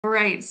All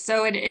right,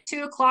 so it is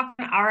 2 o'clock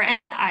on our end.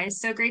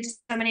 It's so great to see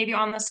so many of you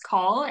on this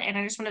call. And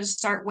I just wanted to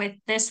start with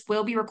this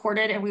will be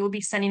recorded and we will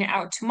be sending it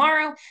out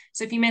tomorrow.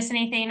 So if you miss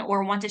anything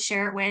or want to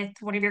share it with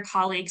one of your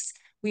colleagues,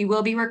 we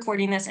will be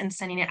recording this and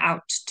sending it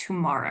out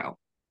tomorrow.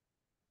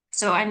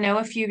 So I know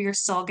a few of you are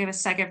still, I'll give a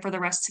second for the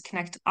rest to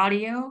connect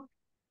audio.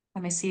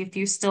 Let me see a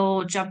few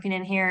still jumping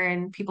in here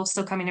and people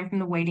still coming in from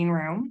the waiting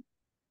room.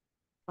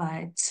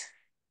 But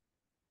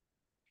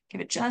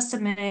give it just a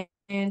minute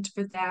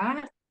for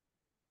that.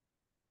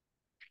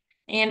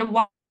 And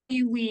while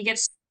we get,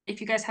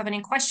 if you guys have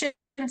any questions,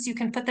 you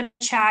can put them in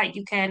the chat.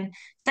 You can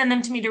send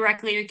them to me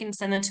directly, or you can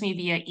send them to me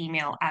via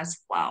email as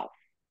well.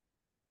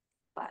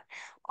 But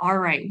all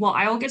right, well,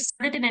 I will get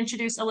started and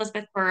introduce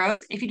Elizabeth Burrows.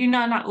 If you do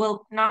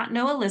will not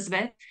know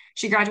Elizabeth,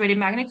 she graduated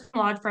magna cum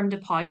laude from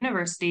DePaul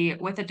University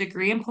with a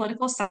degree in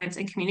political science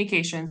and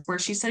communications, where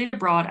she studied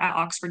abroad at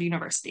Oxford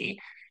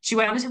University. She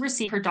went on to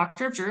receive her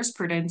Doctor of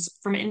Jurisprudence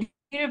from Indiana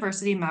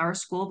University Maurer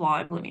School of Law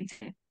in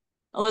Bloomington.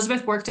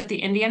 Elizabeth worked at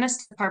the Indiana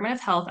Department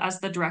of Health as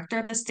the director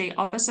of the State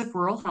Office of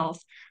Rural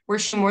Health, where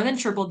she more than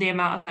tripled the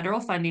amount of federal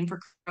funding for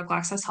critical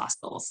access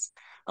hospitals.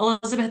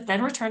 Elizabeth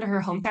then returned to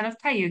her hometown of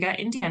Cayuga,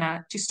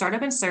 Indiana, to start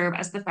up and serve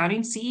as the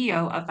founding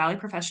CEO of Valley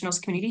Professionals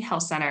Community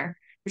Health Center,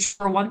 which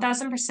grew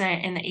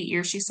 1,000% in the 8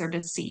 years she served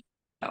as CEO.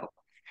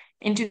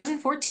 In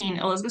 2014,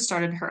 Elizabeth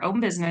started her own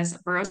business,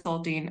 Burrows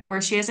Consulting, where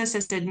she has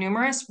assisted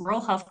numerous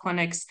rural health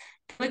clinics,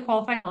 fully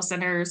qualified health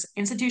centers,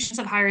 institutions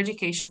of higher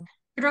education,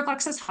 critical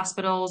access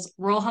hospitals,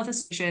 rural health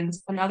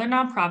associations, and other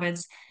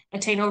nonprofits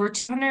attain over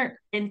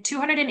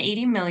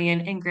 280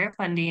 million in grant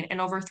funding and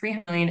over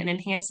 300 million in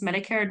enhanced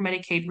Medicare and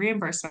Medicaid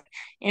reimbursement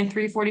and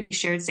 340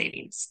 shared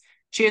savings.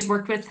 She has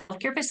worked with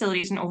healthcare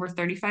facilities in over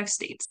 35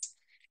 states.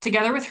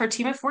 Together with her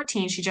team of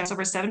 14, she generates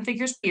over 7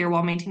 figures per year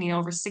while maintaining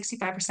over 65%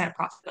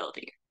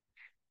 profitability.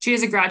 She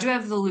is a graduate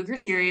of the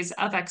Lugar Series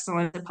of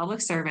Excellence in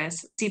Public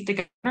Service, received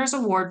the Governor's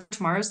Award for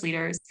Tomorrow's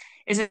Leaders,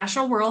 is a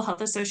National Rural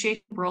Health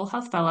Association Rural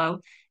Health Fellow,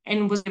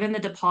 and was given the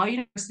DePaul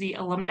University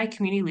Alumni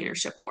Community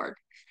Leadership Award.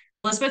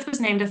 Elizabeth was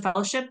named a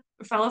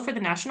fellow for the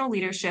National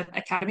Leadership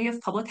Academy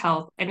of Public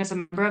Health and is a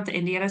member of the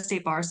Indiana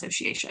State Bar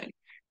Association.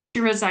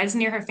 She resides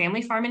near her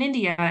family farm in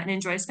Indiana and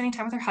enjoys spending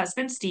time with her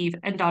husband, Steve,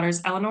 and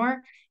daughters,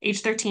 Eleanor, age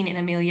 13, and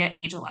Amelia,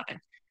 age 11.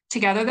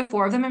 Together, the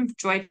four of them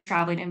enjoy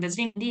traveling and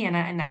visiting Indiana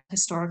and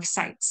historic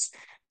sites.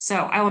 So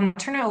I will now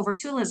turn it over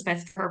to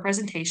Elizabeth for her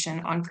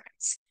presentation on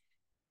grants.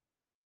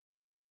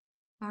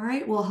 All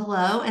right, well,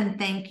 hello, and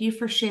thank you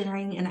for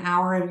sharing an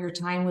hour of your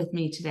time with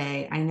me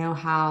today. I know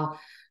how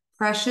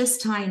precious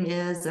time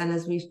is, and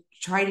as we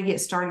try to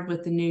get started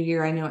with the new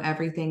year, I know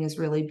everything is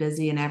really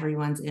busy and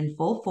everyone's in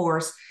full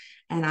force,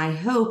 and I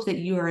hope that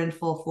you are in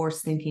full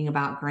force thinking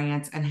about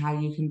grants and how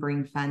you can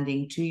bring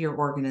funding to your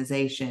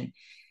organization.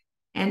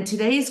 And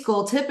today's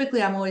goal,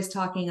 typically I'm always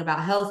talking about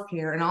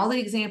healthcare, and all the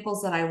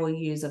examples that I will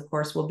use, of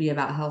course, will be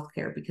about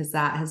healthcare because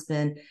that has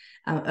been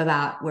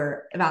about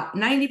where about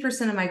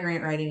 90% of my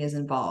grant writing is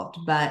involved.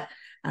 But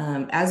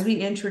as we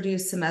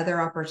introduce some other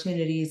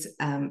opportunities,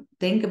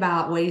 think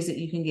about ways that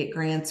you can get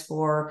grants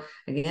for.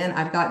 Again,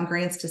 I've gotten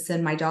grants to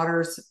send my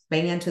daughter's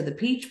band to the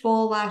Peach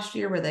Bowl last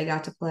year, where they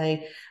got to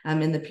play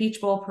in the Peach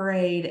Bowl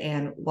parade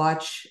and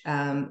watch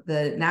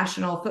the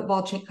National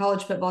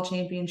College Football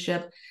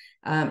Championship.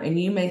 And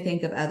you may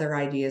think of other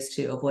ideas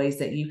too, of ways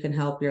that you can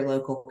help your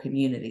local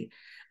community.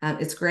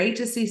 It's great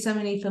to see so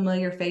many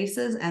familiar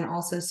faces and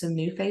also some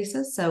new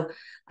faces. So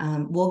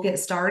we'll get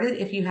started.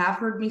 If you have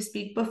heard me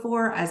speak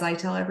before, as I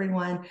tell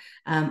everyone,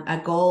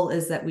 a goal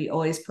is that we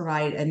always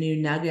provide a new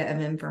nugget of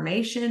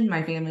information.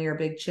 My family are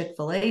big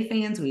Chick-fil-A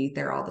fans. We eat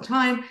there all the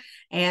time,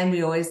 and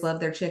we always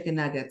love their chicken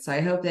nuggets. So I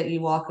hope that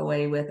you walk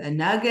away with a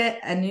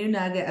new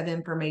nugget of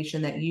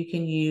information that you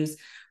can use,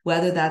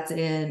 whether that's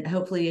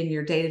hopefully in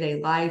your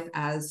day-to-day life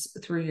as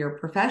through your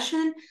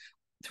profession,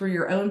 through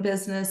your own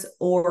business,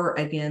 or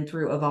again,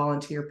 through a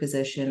volunteer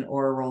position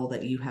or a role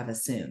that you have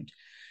assumed.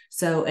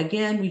 So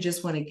again, we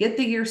just want to get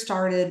the year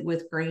started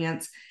with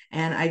grants.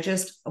 And I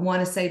just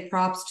want to say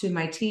props to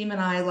my team and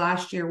I.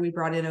 Last year, we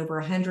brought in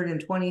over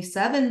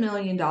 $127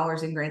 million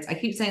in grants. I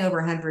keep saying over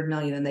 100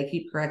 million and they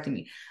keep correcting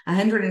me.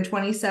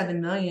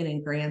 127 million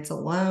in grants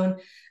alone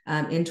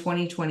in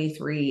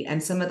 2023.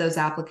 And some of those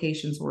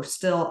applications were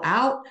still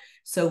out.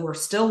 So we're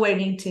still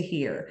waiting to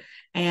hear.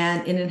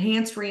 And in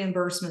enhanced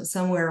reimbursement,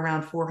 somewhere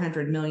around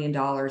 $400 million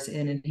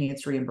in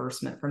enhanced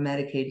reimbursement from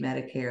Medicaid,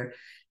 Medicare,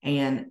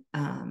 and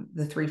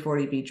the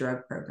 340B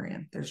drug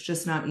program. There's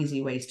just not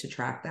easy ways to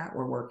track that.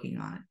 We're working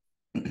on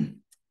it.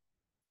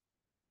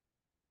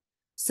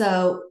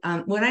 So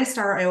when I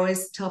start, I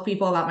always tell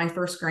people about my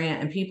first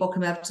grant, and people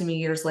come up to me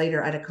years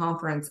later at a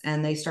conference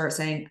and they start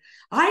saying,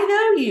 I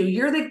know you,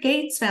 you're the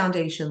Gates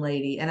Foundation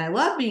lady. And I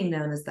love being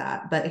known as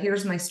that. But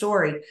here's my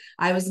story.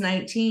 I was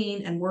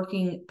 19 and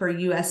working for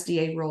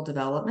USDA Rural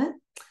Development.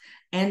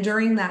 And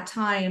during that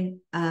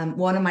time,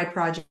 one of my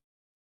projects,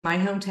 my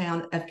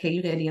hometown of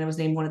Cayuga, Indiana, was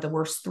named one of the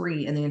worst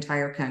 3 in the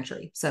entire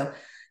country. So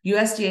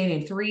USDA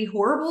named 3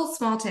 horrible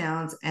small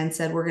towns and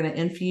said, we're going to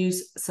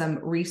infuse some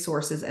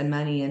resources and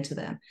money into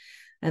them.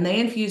 And they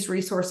infused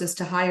resources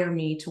to hire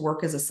me to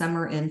work as a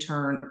summer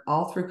intern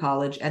all through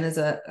college and as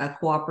a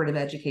cooperative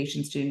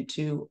education student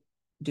to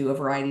do a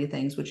variety of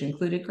things, which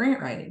included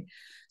grant writing.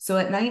 So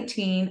at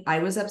 19, I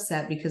was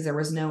upset because there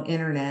was no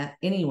internet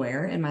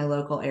anywhere in my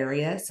local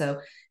area. So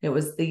it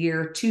was the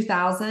year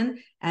 2000,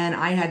 and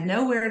I had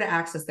nowhere to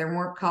access. There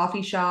weren't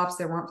coffee shops,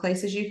 there weren't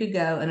places you could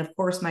go. And of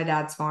course, my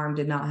dad's farm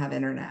did not have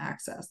internet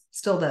access,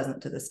 still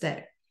doesn't to this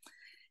day.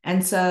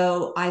 And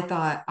so I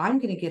thought, I'm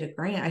going to get a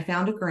grant. I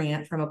found a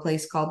grant from a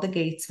place called the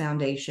Gates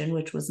Foundation,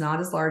 which was not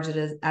as large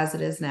as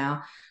it is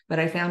now, but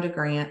I found a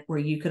grant where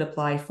you could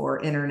apply for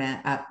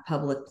internet at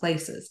public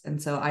places.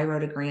 And so I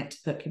wrote a grant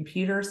to put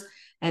computers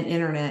and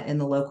internet in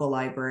the local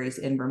libraries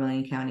in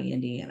Vermilion County,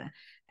 Indiana.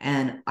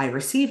 And I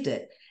received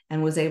it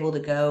and was able to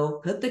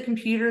go put the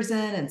computers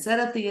in and set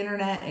up the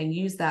internet and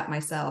use that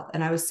myself.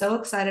 And I was so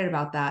excited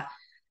about that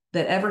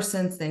ever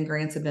since then,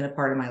 grants have been a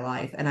part of my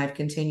life. And I've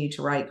continued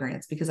to write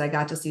grants because I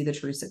got to see the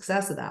true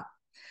success of that.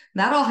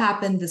 That all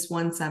happened this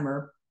one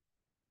summer.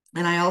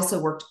 And I also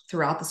worked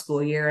throughout the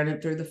school year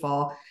and through the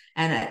fall.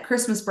 And at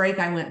Christmas break,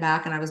 I went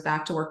back and I was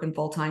back to working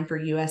full time for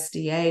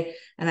USDA.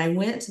 And I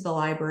went to the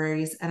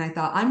libraries and I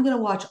thought, I'm going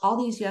to watch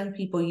all these young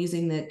people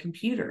using the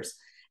computers.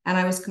 And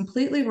I was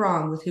completely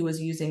wrong with who was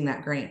using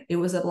that grant. It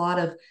was a lot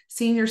of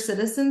senior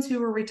citizens who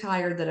were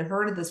retired that had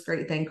heard of this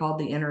great thing called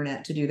the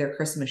internet to do their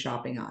Christmas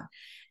shopping on.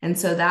 And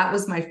so that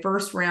was my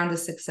first round of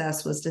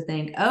success, was to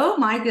think, oh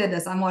my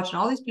goodness, I'm watching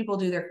all these people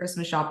do their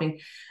Christmas shopping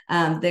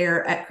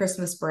there at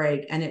Christmas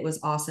break. And it was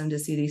awesome to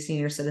see these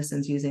senior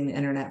citizens using the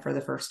internet for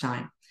the first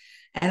time.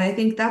 And I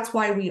think that's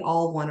why we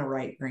all want to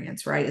write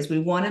grants, right? Is we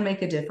want to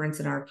make a difference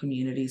in our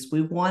communities.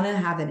 We want to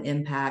have an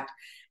impact.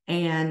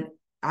 And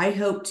I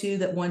hope too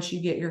that once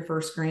you get your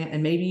first grant,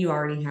 and maybe you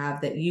already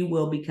have, that you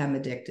will become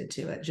addicted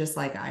to it, just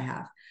like I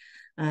have.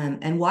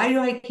 And why do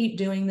I keep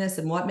doing this?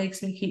 And what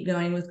makes me keep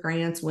going with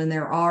grants when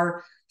there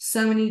are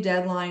so many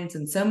deadlines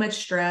and so much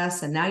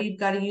stress? And now you've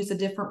got to use a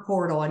different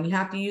portal and you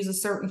have to use a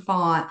certain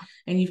font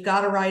and you've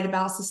got to write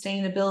about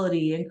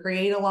sustainability and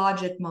create a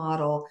logic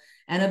model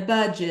and a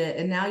budget.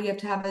 And now you have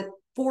to have a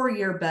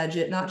 4-year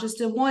budget, not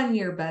just a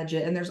 1-year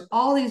budget. And there's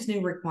all these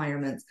new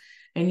requirements.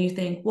 And you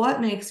think, what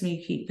makes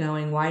me keep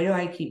going? Why do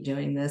I keep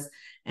doing this?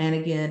 And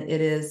again,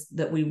 it is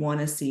that we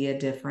want to see a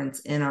difference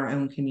in our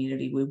own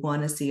community. We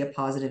want to see a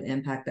positive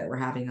impact that we're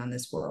having on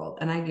this world.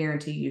 And I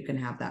guarantee you can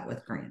have that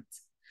with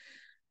grants.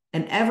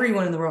 And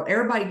everyone in the world,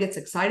 everybody gets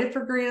excited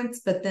for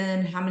grants, but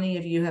then how many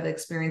of you have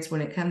experienced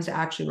when it comes to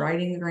actually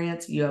writing the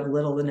grants, you have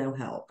little to no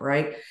help,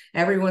 right?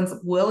 Everyone's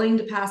willing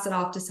to pass it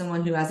off to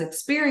someone who has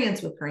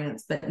experience with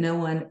grants, but no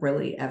one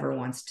really ever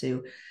wants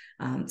to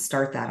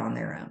start that on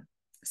their own.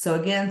 So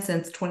again,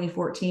 since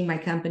 2014, my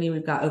company,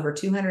 we've got over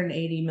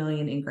 280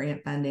 million in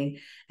grant funding.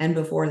 And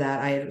before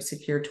that, I had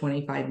secured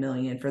 25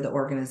 million for the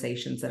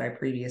organizations that I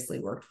previously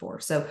worked for.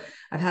 So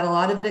I've had a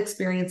lot of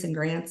experience in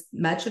grants,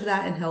 much of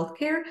that in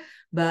healthcare,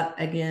 but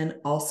again,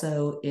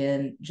 also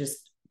in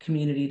just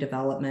community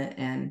development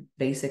and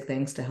basic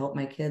things to help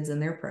my kids in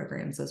their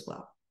programs as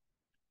well.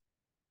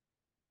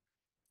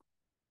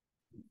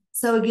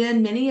 So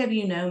again, many of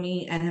you know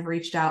me and have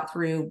reached out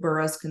through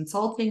Burrows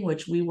Consulting,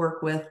 which we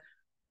work with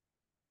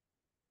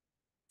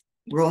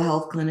rural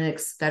health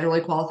clinics,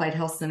 federally qualified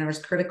health centers,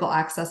 critical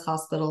access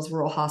hospitals,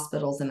 rural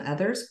hospitals, and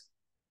others.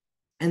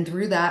 And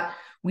through that,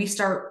 we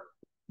start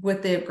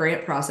with the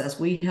grant process.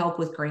 We help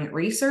with grant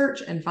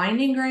research and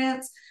finding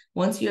grants.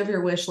 Once you have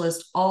your wish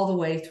list, all the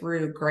way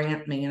through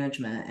grant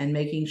management and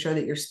making sure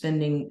that you're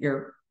spending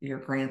your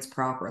grants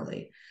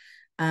properly.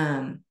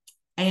 And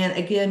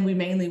again, we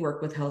mainly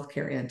work with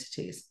healthcare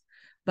entities.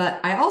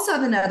 But I also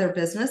have another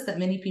business that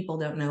many people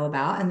don't know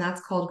about, and that's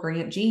called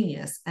Grant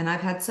Genius. And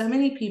I've had so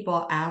many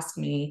people ask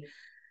me,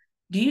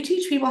 do you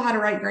teach people how to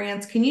write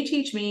grants? Can you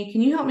teach me? Can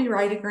you help me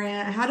write a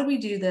grant? How do we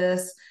do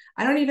this?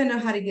 I don't even know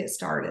how to get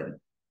started.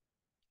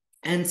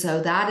 And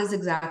so that is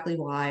exactly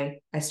why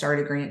I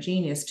started Grant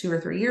Genius 2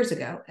 or 3 years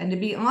ago. And to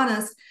be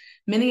honest,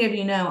 many of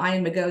you know I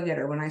am a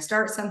go-getter. When I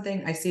start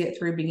something, I see it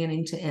through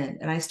beginning to end.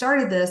 And I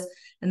started this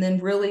and then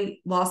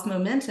really lost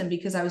momentum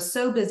because I was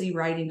so busy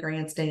writing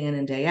grants day in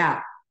and day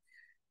out.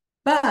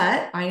 But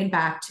I am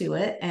back to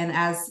it. And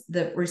as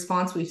the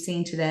response we've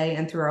seen today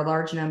and through our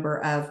large number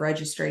of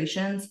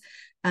registrations,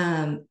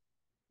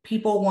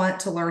 people want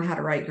to learn how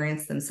to write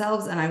grants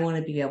themselves, and I want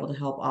to be able to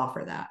help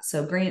offer that.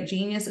 So Grant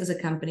Genius is a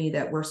company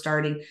that we're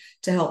starting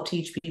to help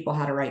teach people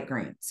how to write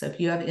grants. So if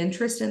you have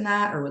interest in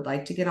that or would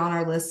like to get on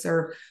our list,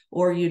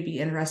 or you'd be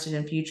interested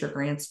in future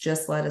grants,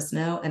 just let us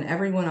know. And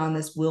everyone on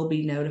this will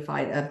be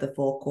notified of the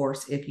full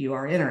course if you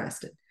are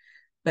interested.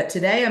 But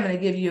today I'm going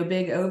to give you a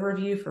big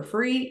overview for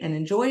free and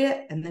enjoy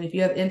it. And then if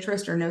you have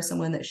interest or know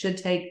someone that should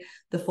take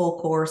the full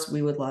course,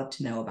 we would love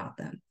to know about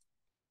them.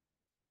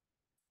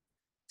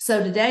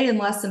 So today in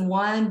lesson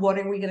 1, what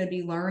are we going to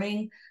be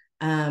learning?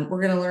 We're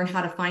going to learn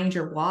how to find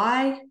your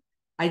why,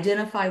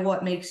 identify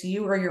what makes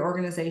you or your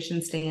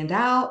organization stand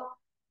out.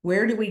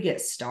 Where do we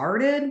get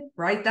started,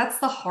 right? That's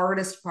the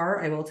hardest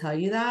part, I will tell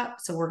you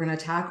that. So we're going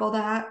to tackle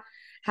that.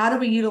 How do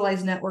we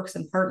utilize networks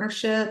and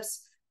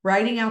partnerships?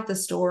 writing out the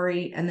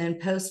story, and then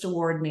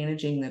post-award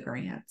managing the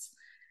grants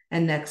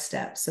and next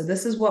steps. So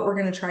this is what we're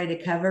going to try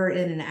to cover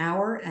in an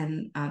hour,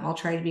 and I'll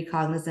try to be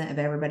cognizant of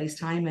everybody's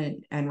time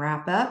and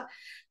wrap up.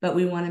 But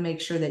we want to make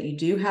sure that you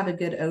do have a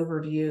good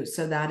overview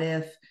so that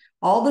if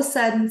all of a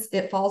sudden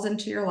it falls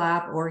into your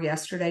lap, or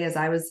yesterday as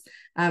I was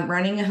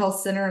running a health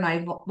center and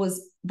I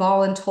was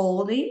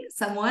volunteering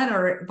someone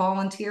or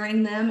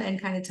volunteering them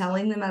and kind of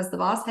telling them as the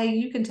boss, hey,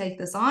 you can take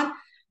this on.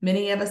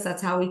 Many of us,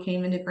 that's how we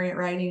came into grant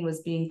writing,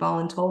 was being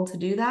voluntold to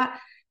do that.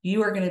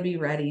 You are going to be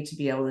ready to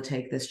be able to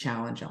take this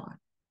challenge on.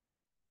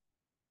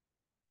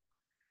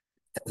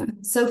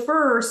 So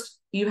first,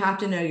 you have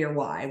to know your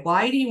why.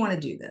 Why do you want to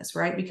do this,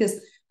 right?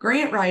 Because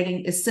grant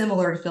writing is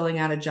similar to filling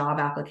out a job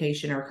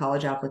application or a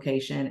college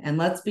application. And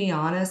let's be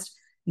honest,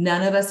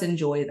 none of us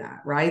enjoy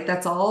that, right?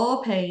 That's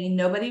all pain.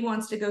 Nobody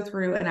wants to go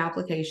through an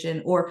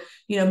application, or,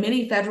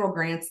 many federal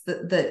grants,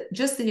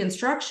 just the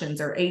instructions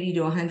are 80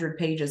 to 100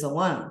 pages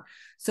alone.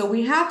 So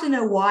we have to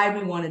know why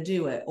we want to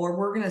do it, or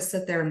we're going to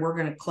sit there and we're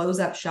going to close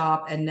up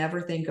shop and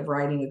never think of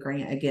writing a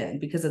grant again,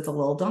 because it's a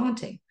little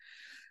daunting.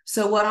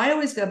 So what I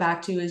always go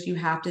back to is you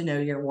have to know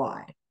your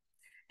why.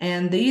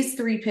 And these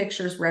 3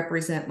 pictures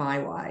represent my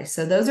why.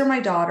 So those are my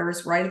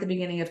daughters right at the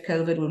beginning of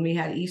COVID when we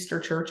had Easter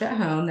church at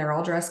home. They're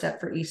all dressed up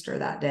for Easter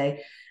that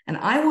day. And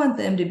I want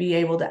them to be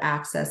able to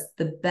access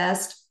the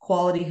best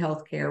quality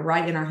healthcare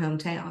right in our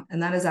hometown.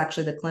 And that is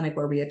actually the clinic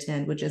where we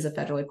attend, which is a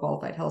federally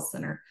qualified health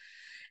center.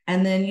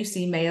 And then you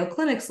see Mayo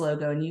Clinic's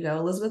logo and you go,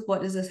 Elizabeth,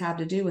 what does this have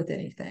to do with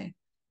anything?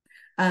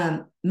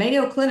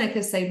 Mayo Clinic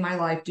has saved my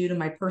life due to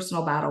my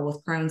personal battle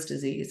with Crohn's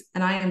disease.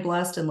 And I am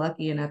blessed and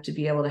lucky enough to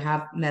be able to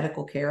have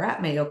medical care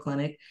at Mayo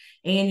Clinic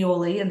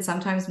annually, and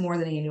sometimes more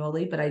than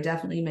annually, but I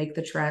definitely make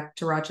the trek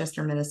to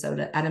Rochester,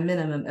 Minnesota at a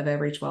minimum of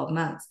every 12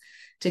 months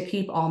to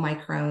keep all my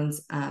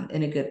Crohn's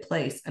in a good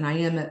place. And I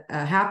am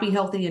a happy,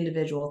 healthy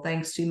individual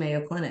thanks to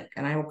Mayo Clinic,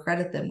 and I will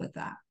credit them with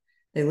that.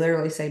 They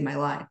literally saved my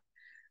life.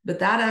 But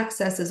that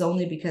access is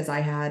only because I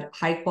had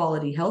high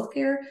quality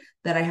healthcare,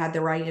 that I had the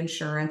right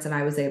insurance, and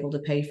I was able to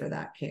pay for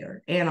that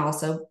care, and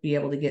also be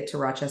able to get to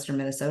Rochester,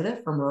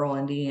 Minnesota from rural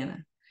Indiana.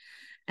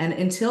 And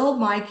until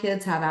my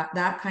kids have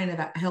that kind of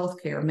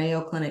healthcare,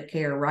 Mayo Clinic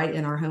care right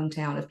in our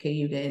hometown of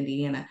Cayuga,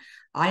 Indiana,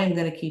 I am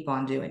going to keep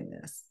on doing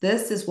this.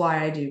 This is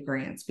why I do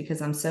grants,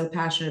 because I'm so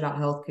passionate about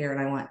healthcare and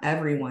I want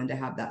everyone to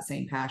have that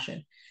same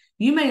passion.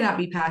 You may not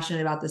be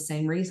passionate about the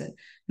same reason.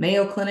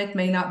 Mayo Clinic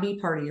may not be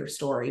part of your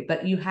story,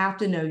 but you have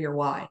to know your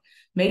why.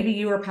 Maybe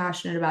you are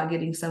passionate about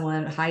getting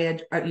someone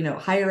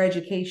higher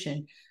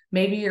education.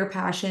 Maybe your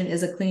passion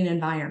is a clean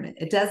environment.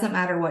 It doesn't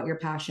matter what your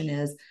passion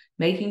is.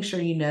 Making sure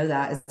you know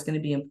that is going to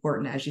be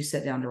important as you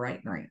sit down to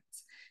write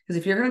grants. Because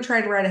if you're going to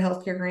try to write a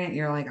healthcare grant, and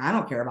you're like, I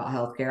don't care about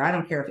healthcare. I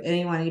don't care if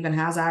anyone even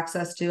has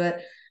access to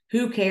it.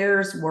 Who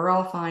cares? We're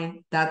all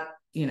fine.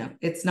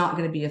 It's not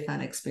going to be a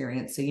fun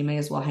experience. So you may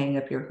as well hang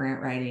up your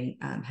grant writing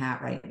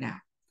hat right now.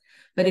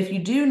 But if you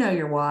do know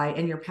your why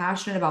and you're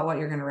passionate about what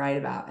you're going to write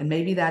about, and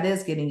maybe that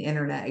is getting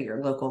internet at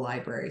your local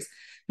libraries,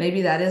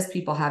 maybe that is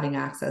people having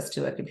access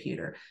to a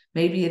computer,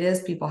 maybe it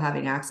is people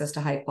having access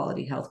to high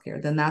quality healthcare,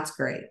 then that's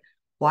great.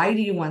 Why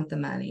do you want the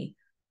money?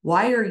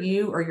 Why are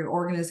you or your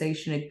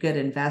organization a good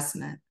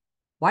investment?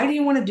 Why do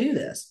you want to do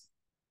this?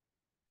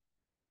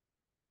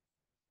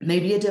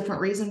 Maybe a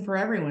different reason for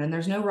everyone, and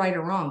there's no right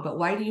or wrong, but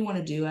why do you want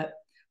to do it?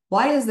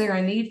 Why is there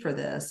a need for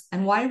this?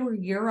 And why will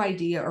your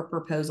idea or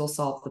proposal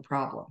solve the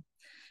problem?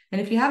 And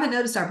if you haven't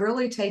noticed, I've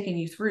really taken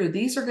you through.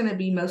 These are going to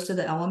be most of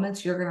the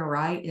elements you're going to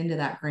write into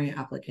that grant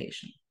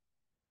application.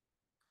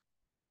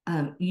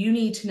 You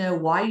need to know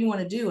why you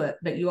want to do it,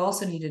 but you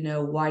also need to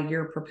know why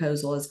your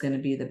proposal is going to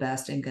be the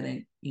best and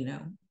going to,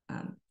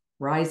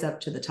 rise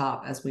up to the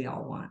top as we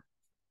all want.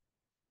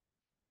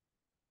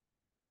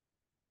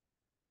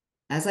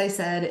 As I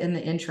said in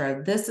the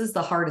intro, this is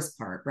the hardest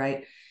part,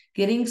 right?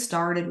 Getting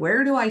started.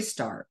 Where do I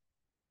start?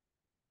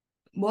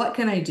 What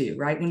can I do,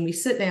 right? When we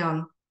sit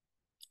down,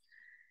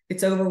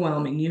 it's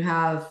overwhelming. You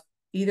have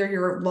either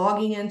you're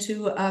logging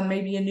into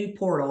maybe a new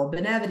portal,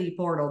 Benevity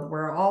portal,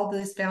 where all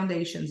these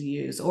foundations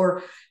use,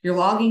 or you're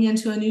logging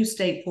into a new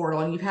state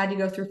portal and you've had to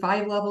go through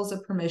 5 levels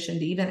of permission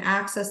to even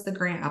access the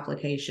grant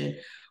application,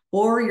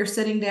 or you're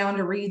sitting down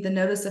to read the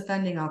notice of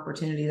funding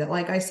opportunity that,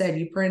 like I said,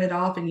 you printed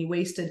off and you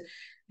wasted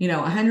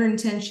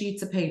 110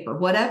 sheets of paper.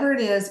 Whatever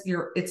it is,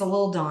 it's a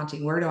little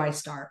daunting. Where do I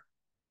start?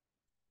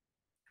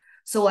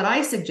 So what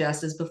I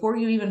suggest is before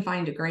you even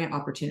find a grant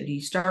opportunity,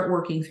 you start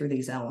working through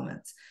these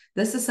elements.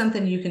 This is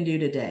something you can do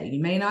today.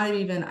 You may not have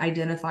even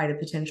identified a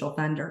potential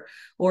funder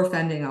or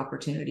funding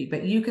opportunity,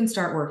 but you can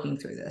start working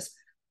through this.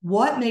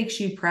 What makes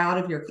you proud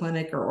of your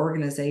clinic or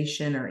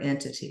organization or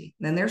entity?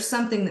 And there's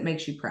something that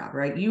makes you proud,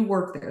 right? You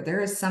work there.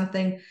 There is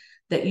something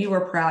that you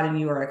are proud and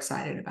you are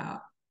excited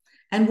about.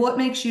 And what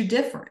makes you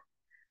different?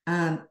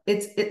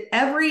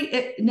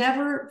 It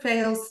never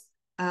fails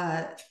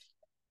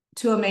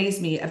to amaze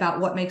me about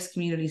what makes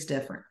communities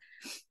different.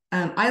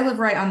 I live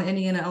right on the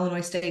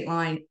Indiana-Illinois state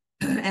line,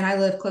 and I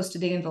live close to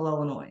Danville,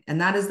 Illinois, and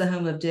that is the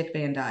home of Dick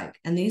Van Dyke.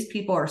 And these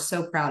people are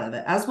so proud of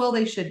it, as well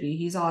they should be.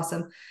 He's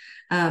awesome.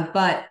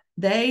 But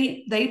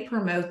They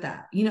promote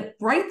that.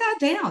 Write that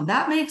down.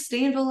 That makes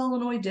Danville,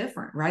 Illinois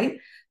different, right?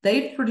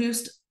 They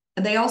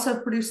also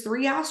produced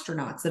 3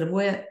 astronauts that have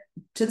went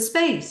to the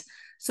space.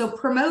 So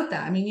promote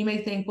that. I mean, you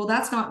may think, well,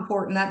 that's not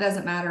important. That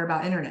doesn't matter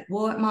about internet.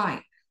 Well, it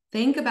might.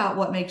 Think about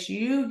what makes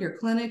you, your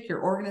clinic,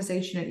 your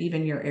organization, and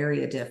even your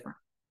area different.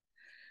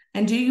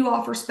 And do you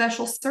offer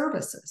special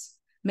services?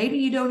 Maybe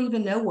you don't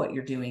even know what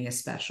you're doing is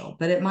special,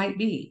 but it might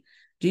be.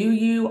 Do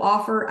you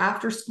offer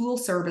after school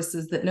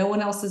services that no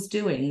one else is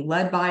doing,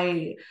 led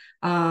by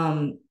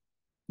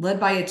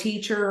a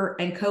teacher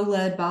and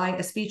co-led by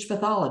a speech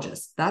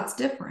pathologist? That's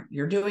different.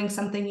 You're doing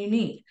something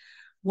unique.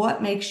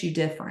 What makes you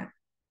different?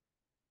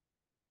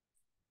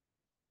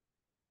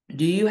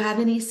 Do you have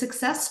any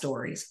success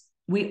stories?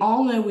 We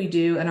all know we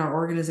do, and our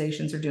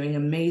organizations are doing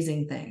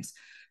amazing things.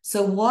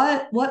 So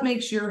what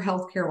makes your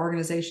healthcare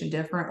organization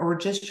different, or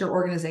just your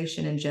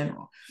organization in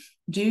general?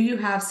 Do you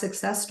have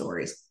success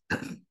stories?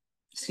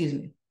 Excuse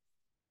me.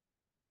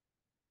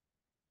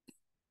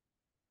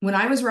 When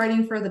I was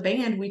writing for the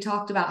band, we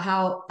talked about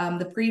how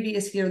the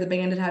previous year the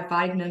band had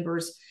 5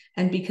 members,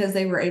 and because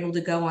they were able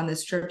to go on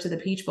this trip to the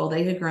Peach Bowl,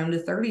 they had grown to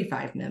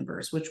 35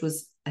 members, which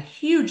was a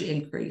huge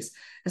increase,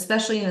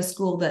 especially in a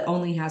school that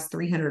only has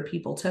 300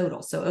 people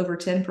total. So over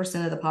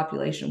 10% of the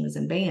population was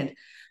in band,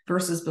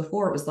 versus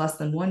before it was less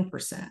than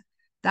 1%.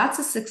 That's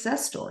a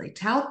success story.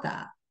 Tout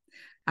that.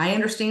 I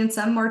understand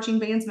some marching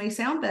bands may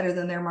sound better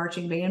than their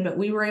marching band, but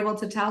we were able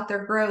to tout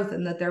their growth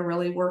and that they're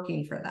really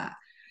working for that.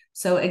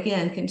 So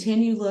again,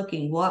 continue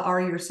looking. What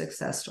are your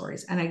success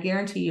stories? And I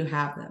guarantee you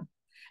have them.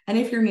 And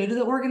if you're new to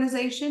the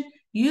organization,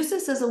 use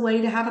this as a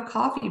way to have a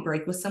coffee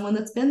break with someone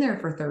that's been there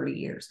for 30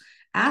 years.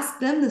 Ask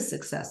them the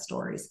success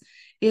stories.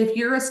 If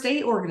you're a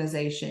state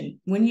organization,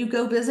 when you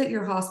go visit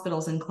your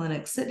hospitals and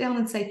clinics, sit down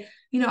and say,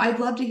 I'd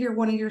love to hear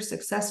one of your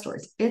success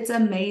stories. It's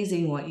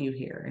amazing what you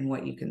hear and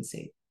what you can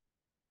see.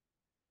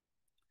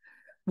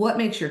 What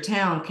makes your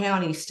town,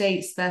 county,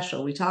 state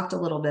special? We talked a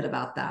little bit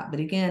about that. But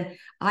again,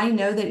 I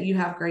know that you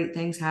have great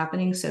things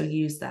happening, so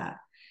use that.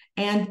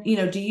 And,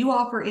 do you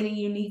offer any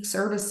unique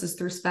services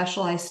through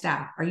specialized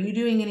staff? Are you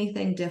doing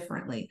anything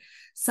differently?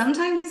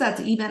 Sometimes that's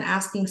even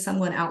asking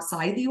someone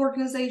outside the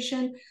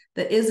organization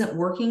that isn't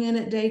working in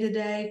it day to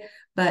day.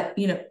 But,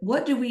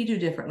 what do we do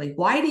differently?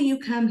 Why do you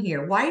come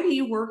here? Why do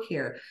you work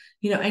here?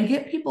 And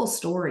get people's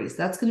stories.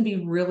 That's going to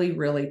be really,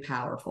 really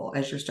powerful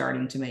as you're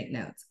starting to make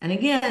notes. And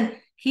again,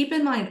 keep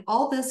in mind,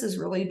 all this is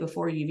really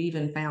before you've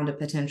even found a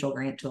potential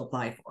grant to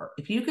apply for.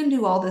 If you can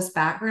do all this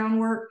background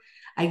work,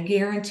 I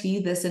guarantee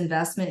this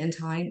investment in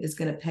time is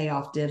going to pay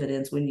off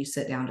dividends when you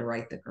sit down to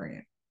write the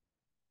grant.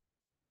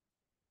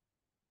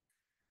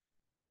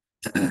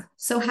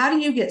 So how do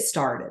you get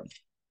started?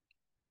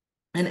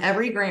 And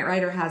every grant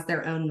writer has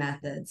their own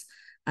methods.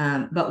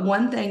 But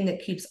one thing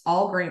that keeps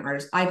all grant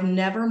writers, I've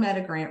never met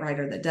a grant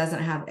writer that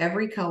doesn't have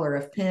every color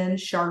of pen,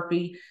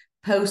 Sharpie,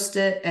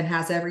 Post-it, and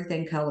has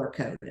everything color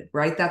coded,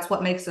 right? That's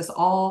what makes us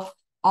all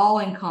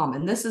in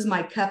common. This is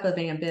my cup of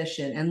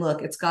ambition. And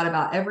look, it's got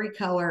about every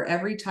color,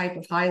 every type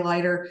of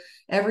highlighter,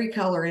 every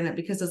color in it,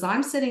 because as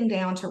I'm sitting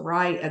down to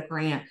write a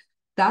grant,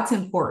 that's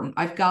important.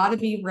 I've got to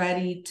be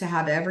ready to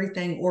have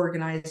everything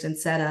organized and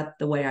set up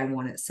the way I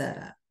want it set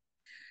up.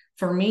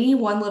 For me,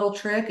 one little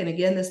trick, and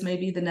again, this may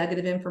be the nugget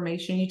of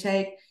information you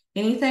take,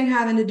 anything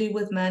having to do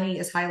with money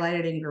is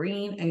highlighted in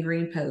green and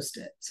green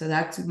Post-it. So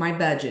that's my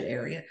budget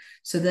area.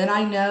 So then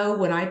I know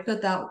when I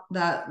put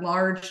that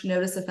large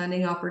notice of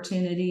funding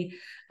opportunity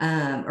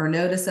or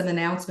notice of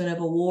announcement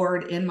of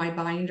award in my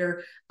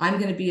binder, I'm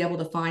going to be able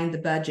to find the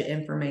budget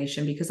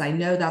information, because I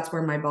know that's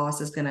where my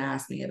boss is going to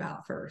ask me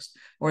about first,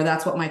 or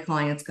that's what my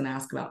client's going to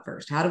ask about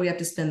first. How do we have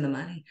to spend the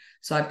money?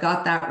 So I've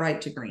got that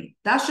right to green.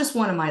 That's just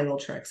one of my little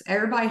tricks.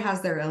 Everybody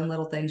has their own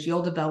little things.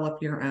 You'll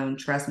develop your own.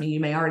 Trust me,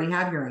 you may already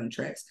have your own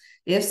tricks.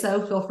 If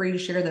so, feel free to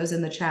share those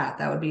in the chat.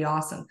 That would be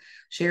awesome.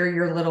 Share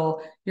your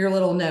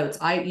little notes.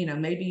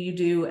 Maybe you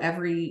do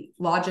every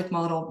logic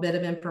model bit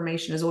of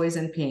information is always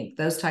in pink,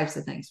 those types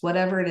of things.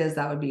 Whatever it is,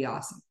 that would be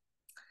awesome.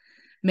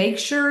 Make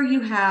sure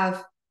you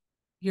have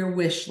your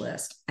wish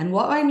list. And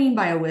what I mean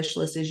by a wish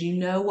list is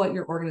what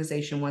your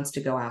organization wants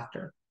to go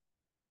after.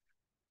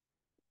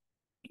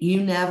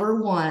 You never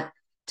want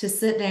to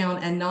sit down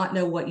and not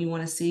know what you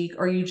want to seek,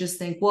 or you just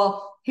think,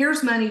 well,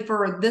 here's money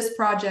for this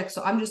project,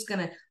 so I'm just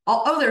going to,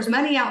 there's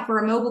money out for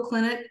a mobile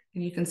clinic.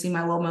 And you can see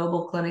my little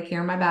mobile clinic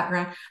here in my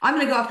background. I'm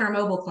going to go after a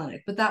mobile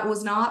clinic, but that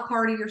was not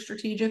part of your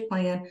strategic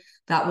plan.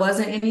 That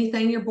wasn't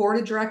anything your board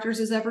of directors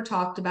has ever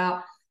talked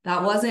about.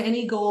 That wasn't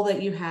any goal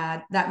that you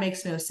had. That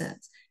makes no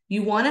sense.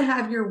 You want to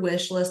have your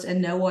wish list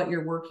and know what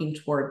you're working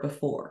toward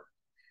before.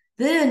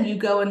 Then you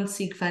go and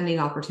seek funding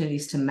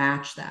opportunities to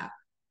match that.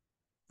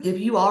 If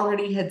you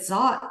already had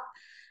sought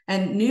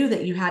and knew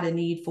that you had a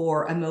need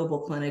for a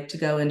mobile clinic to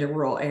go into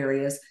rural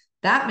areas,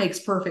 that makes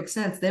perfect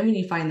sense. Then when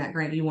you find that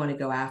grant, you want to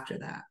go after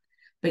that.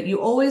 But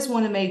you always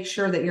want to make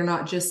sure that you're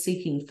not just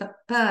seeking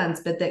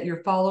funds, but that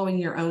you're following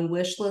your own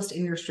wish list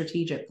and your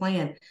strategic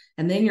plan.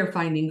 And then you're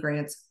finding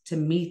grants to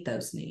meet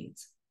those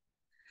needs.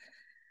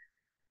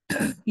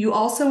 You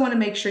also want to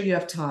make sure you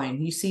have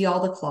time. You see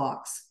all the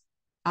clocks.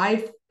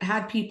 I've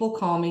had people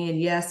call me, and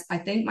yes, I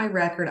think my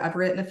record, I've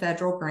written a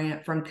federal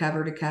grant from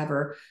cover to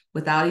cover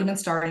without even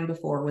starting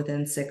before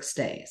within 6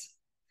 days.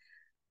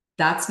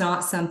 That's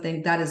not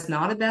something that is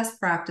not a best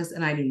practice,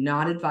 and I do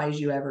not advise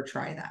you ever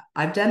try that.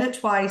 I've done it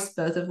twice,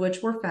 both of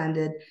which were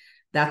funded.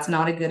 That's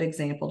not a good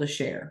example to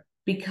share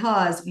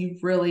because you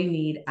really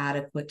need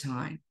adequate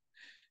time.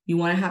 You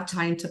want to have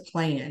time to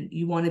plan.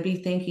 You want to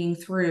be thinking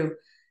through,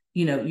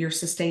 your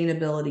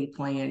sustainability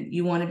plan.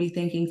 You want to be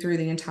thinking through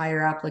the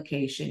entire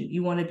application.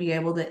 You want to be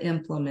able to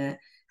implement,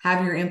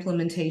 have your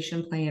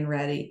implementation plan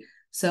ready.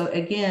 So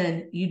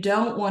again, you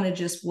don't want to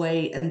just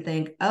wait and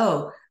think,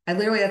 oh, I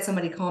literally had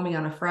somebody call me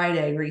on a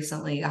Friday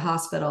recently, a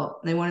hospital.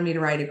 They wanted me to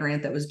write a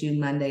grant that was due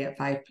Monday at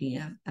 5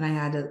 p.m. And I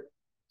had to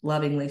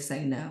lovingly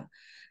say no.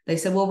 They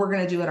said, well, we're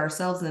going to do it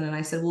ourselves then. And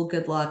I said, well,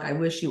 good luck. I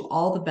wish you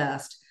all the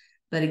best.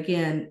 But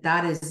again,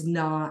 that is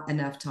not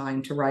enough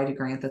time to write a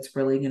grant that's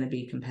really going to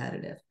be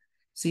competitive.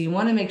 So you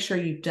want to make sure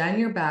you've done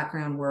your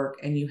background work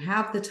and you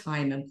have the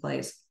time in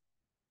place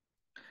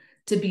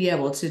to be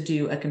able to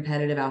do a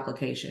competitive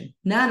application.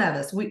 None of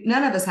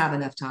us have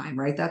enough time,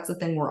 right? That's the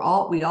thing.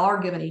 We all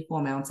are given equal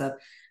amounts of,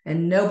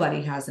 and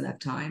nobody has enough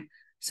time.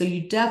 So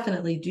you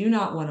definitely do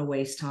not want to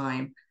waste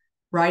time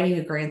writing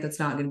a grant that's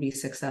not going to be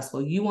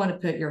successful. You want to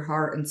put your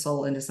heart and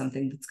soul into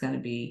something that's going to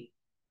be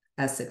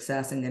a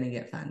success and going to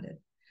get funded.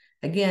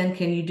 Again,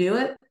 can you do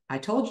it? I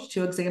told you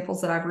 2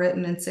 examples that I've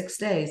written in 6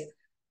 days,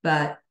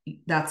 but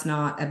that's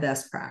not a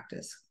best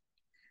practice.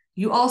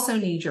 You also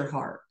need your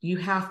heart. You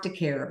have to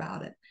care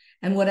about it.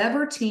 And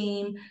whatever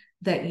team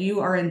that you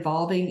are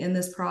involving in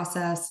this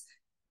process,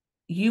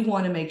 you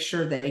want to make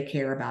sure they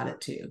care about it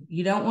too.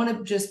 You don't want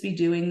to just be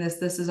doing this.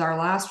 This is our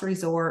last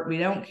resort. We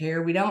don't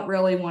care. We don't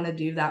really want to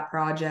do that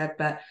project,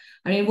 but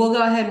we'll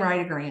go ahead and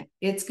write a grant.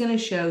 It's going to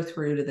show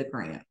through to the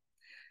grant.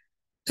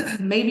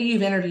 Maybe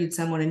you've interviewed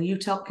someone and you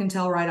can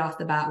tell right off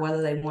the bat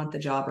whether they want the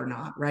job or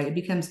not, right? It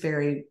becomes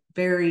very,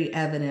 very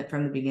evident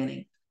from the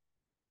beginning.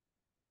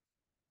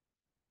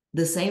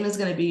 The same is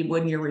going to be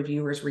when your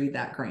reviewers read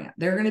that grant.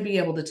 They're going to be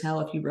able to tell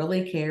if you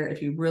really care,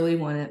 if you really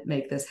want to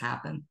make this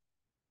happen.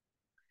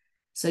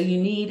 So you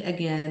need,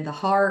 again, the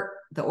heart,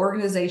 the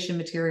organization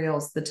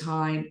materials, the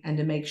time, and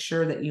to make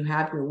sure that you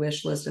have your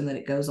wish list and that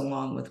it goes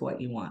along with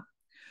what you want.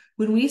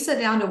 When we sit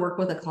down to work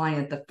with a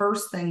client, the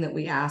first thing that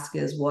we ask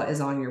is, what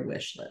is on your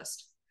wish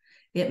list?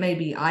 It may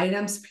be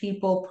items,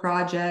 people,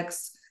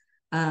 projects,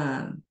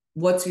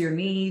 what's your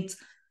needs,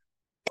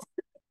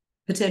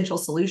 potential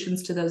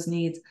solutions to those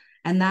needs,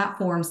 and that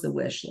forms the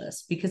wish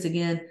list. Because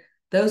again,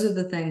 those are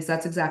the things,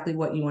 that's exactly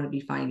what you want to be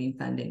finding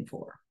funding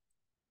for.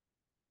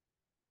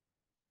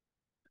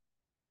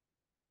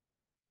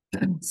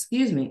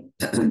 Excuse me.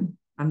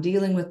 I'm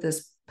dealing with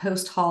this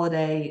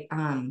post-holiday,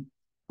 a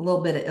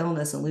little bit of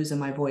illness and losing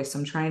my voice. So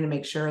I'm trying to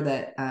make sure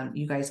that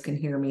you guys can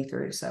hear me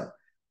through. So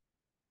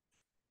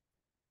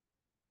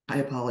I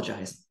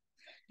apologize.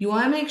 You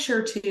want to make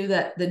sure too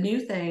that the new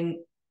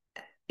thing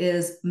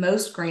is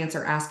most grants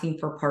are asking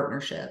for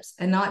partnerships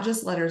and not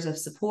just letters of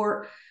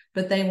support,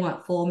 but they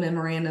want full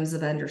memorandums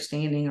of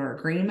understanding or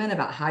agreement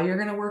about how you're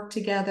going to work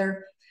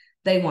together.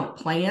 They want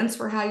plans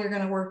for how you're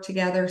going to work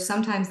together.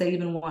 Sometimes they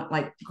even want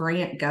like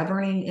grant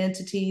governing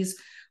entities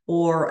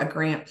or a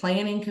grant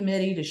planning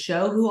committee to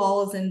show who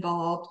all is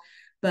involved.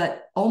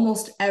 But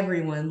almost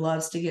everyone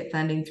loves to get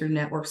funding through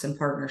networks and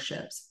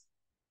partnerships.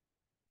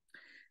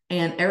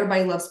 And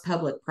everybody loves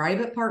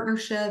public-private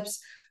partnerships.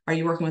 Are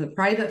you working with a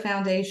private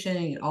foundation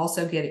and you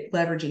also get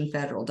leveraging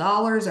federal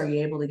dollars? Are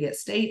you able to get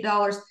state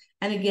dollars?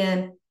 And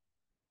again,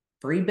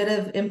 free bit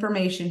of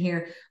information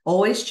here.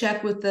 Always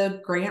check with the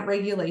grant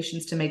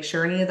regulations to make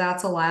sure any of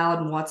that's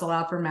allowed and what's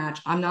allowed for match.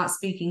 I'm not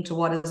speaking to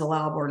what is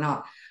allowable or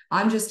not.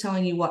 I'm just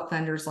telling you what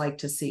funders like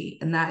to see,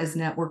 and that is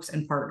networks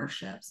and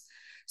partnerships.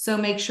 So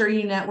make sure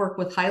you network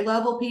with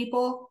high-level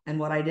people. And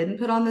what I didn't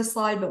put on this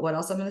slide, but what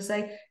else I'm going to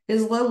say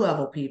is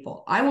low-level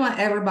people. I want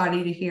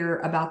everybody to hear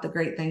about the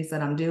great things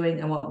that I'm doing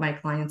and what my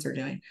clients are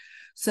doing.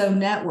 So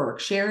network,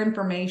 share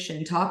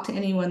information, talk to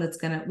anyone that's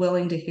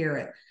willing to hear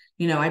it.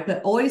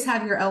 Always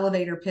have your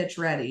elevator pitch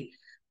ready.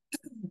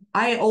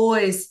 I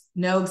always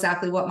know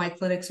exactly what my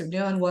clinics are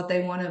doing, what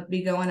they want to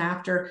be going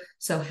after.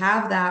 So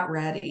have that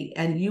ready.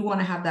 And you want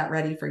to have that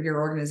ready for your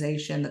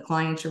organization, the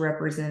clients you're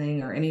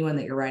representing, or anyone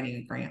that you're writing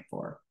a grant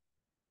for.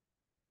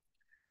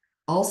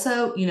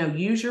 Also,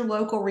 use your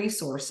local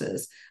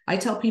resources. I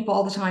tell people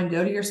all the time,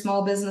 go to your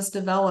small business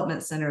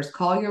development centers,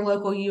 call your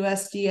local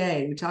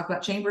USDA. We talk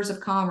about chambers of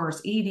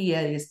commerce,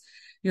 EDAs,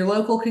 your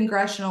local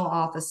congressional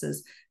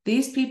offices.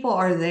 These people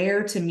are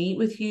there to meet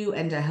with you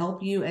and to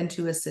help you and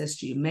to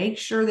assist you. Make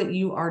sure that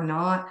you are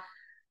not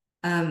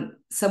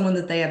someone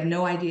that they have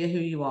no idea who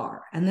you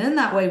are. And then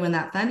that way, when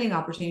that funding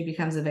opportunity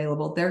becomes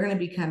available, they're going to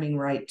be coming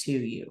right to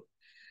you.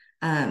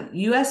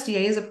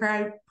 USDA is a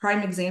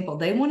prime example.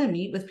 They want to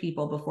meet with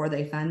people before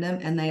they fund them,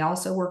 and they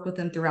also work with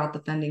them throughout the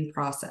funding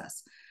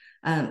process.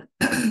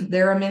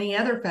 There are many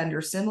other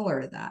funders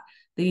similar to that.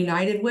 The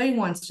United Way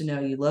wants to know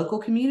you. Local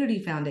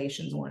community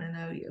foundations want to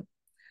know you.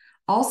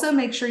 Also,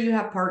 make sure you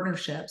have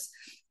partnerships.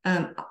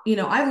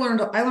 I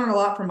learned a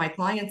lot from my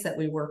clients that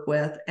we work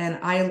with, and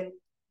I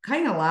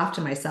kind of laughed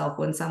to myself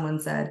when someone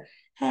said,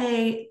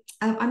 "Hey,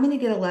 I'm going to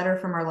get a letter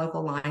from our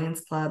local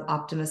Lions Club,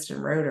 Optimist,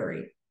 and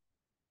Rotary."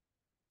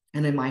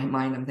 And in my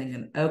mind, I'm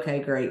thinking, okay,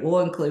 great, we'll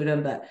include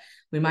them, but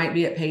we might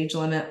be at page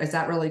limit. Is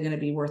that really going to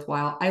be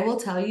worthwhile? I will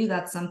tell you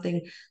that's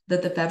something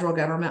that the federal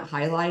government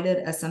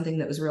highlighted as something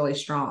that was really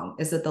strong,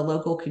 is that the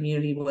local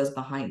community was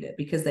behind it,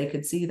 because they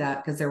could see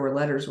that because there were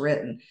letters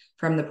written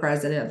from the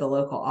president of the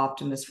local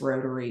Optimist,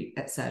 Rotary,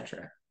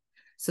 etc.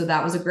 So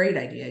that was a great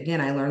idea. Again,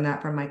 I learned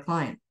that from my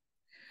client.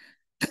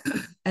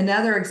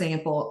 Another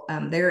example,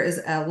 there is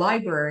a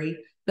library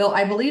built,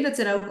 I believe it's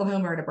in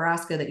Oklahoma or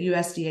Nebraska, that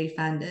USDA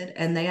funded,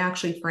 and they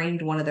actually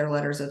framed one of their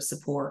letters of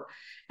support.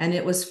 And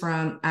it was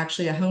from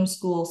actually a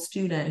homeschool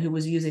student who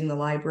was using the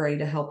library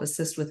to help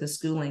assist with his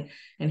schooling.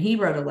 And he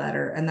wrote a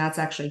letter, and that's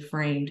actually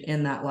framed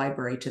in that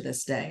library to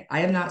this day. I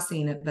have not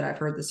seen it, but I've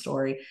heard the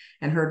story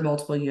and heard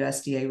multiple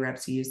USDA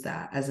reps use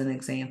that as an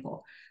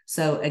example.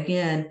 So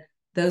again,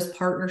 those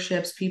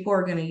partnerships, people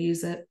are going to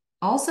use it.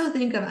 Also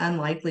think of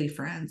unlikely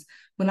friends.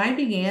 When I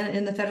began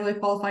in the federally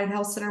qualified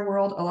health center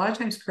world, a lot of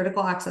times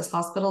critical access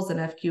hospitals and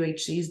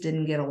FQHCs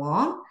didn't get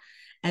along.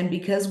 And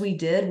because we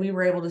did, we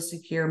were able to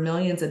secure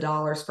millions of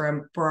dollars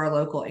for our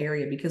local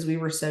area, because we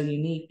were so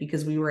unique,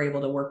 because we were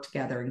able to work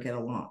together and get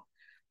along.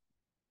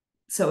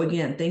 So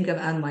again, think of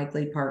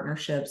unlikely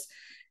partnerships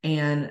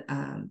and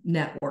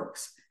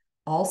networks.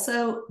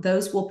 Also,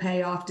 those will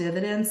pay off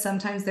dividends.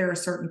 Sometimes there are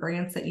certain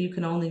grants that you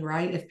can only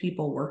write if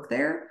people work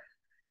there.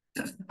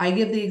 I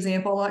give the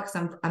example a lot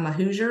because I'm a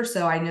Hoosier,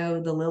 so I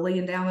know the Lilly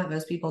Endowment.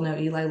 Most people know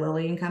Eli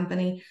Lilly and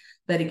Company.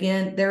 But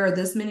again, there are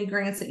this many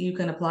grants that you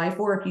can apply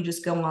for if you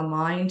just go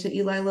online to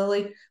Eli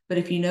Lilly. But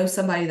if you know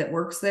somebody that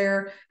works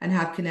there and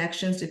have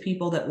connections to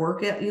people that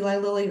work at Eli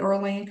Lilly or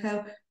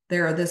Elanco,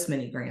 there are this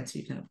many grants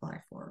you can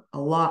apply for. A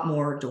lot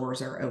more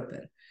doors are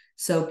open.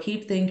 So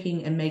keep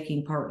thinking and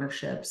making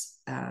partnerships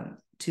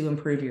to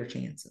improve your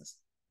chances.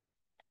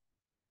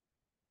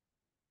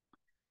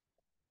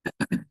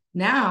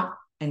 Now,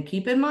 and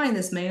keep in mind,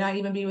 this may not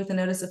even be with a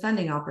notice of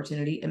funding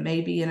opportunity. It may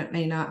be and it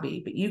may not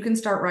be, but you can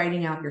start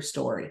writing out your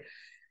story.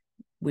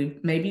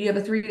 Maybe you have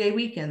a 3-day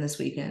weekend this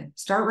weekend.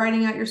 Start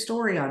writing out your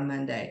story on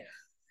Monday.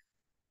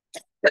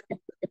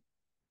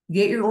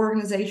 Get your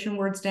organization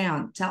words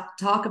down.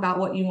 Talk about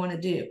what you want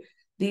to do.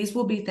 These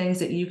will be things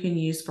that you can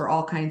use for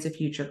all kinds of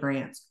future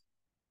grants.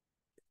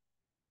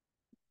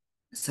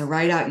 So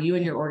write out you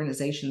and your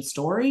organization's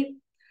story.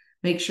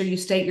 Make sure you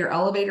state your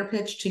elevator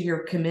pitch to your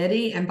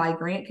committee. And by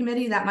grant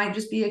committee, that might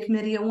just be a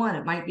committee of one.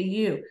 It might be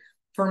you.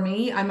 For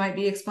me, I might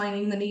be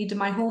explaining the need to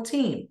my whole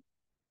team.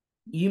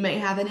 You may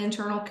have an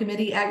internal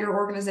committee at your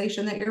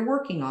organization that you're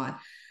working on.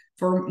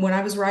 For when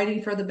I was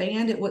writing for the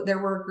band, there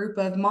were a group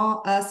of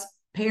us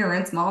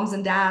parents, moms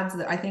and dads,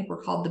 that I think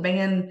were called the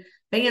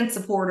band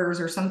supporters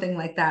or something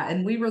like that.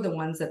 And we were the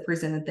ones that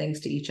presented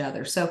things to each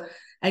other. So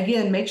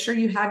again, make sure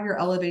you have your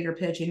elevator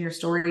pitch and your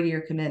story to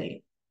your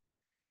committee.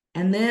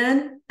 And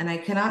then, and I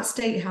cannot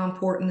state how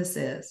important this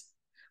is,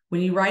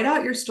 when you write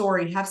out your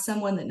story, have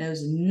someone that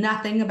knows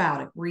nothing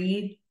about it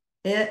read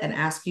it and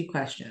ask you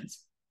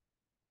questions.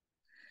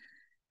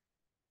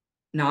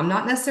 Now, I'm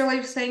not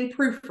necessarily saying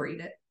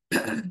proofread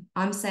it.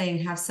 I'm saying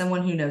have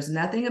someone who knows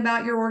nothing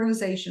about your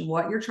organization,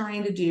 what you're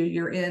trying to do,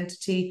 your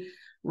entity,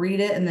 read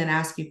it and then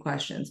ask you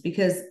questions,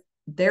 because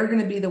they're going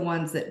to be the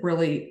ones that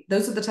really,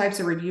 those are the types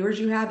of reviewers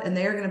you have, and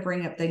they're going to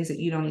bring up things that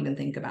you don't even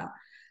think about.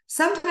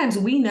 Sometimes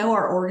we know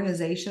our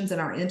organizations and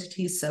our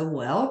entities so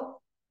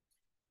well,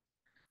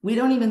 we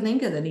don't even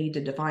think of the need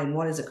to define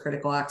what is a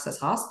critical access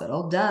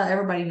hospital. Duh,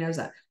 everybody knows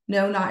that.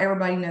 No, not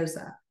everybody knows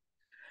that.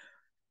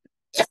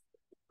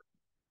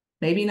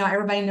 Maybe not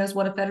everybody knows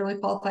what a federally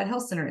qualified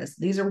health center is.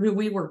 These are who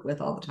we work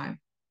with all the time.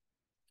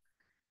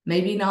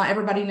 Maybe not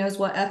everybody knows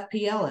what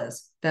FPL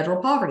is,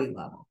 federal poverty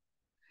level.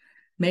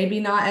 Maybe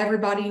not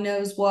everybody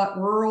knows what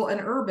rural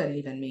and urban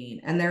even mean.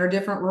 And there are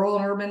different rural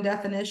and urban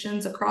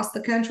definitions across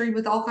the country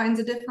with all kinds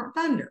of different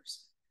funders.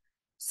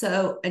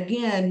 So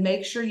again,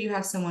 make sure you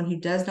have someone who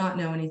does not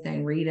know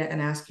anything, read it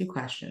and ask you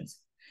questions.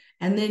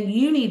 And then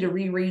you need to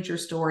reread your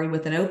story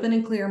with an open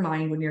and clear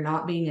mind when you're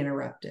not being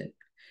interrupted.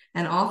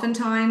 And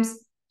oftentimes,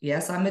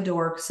 yes, I'm a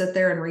dork, sit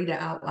there and read it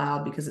out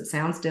loud, because it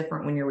sounds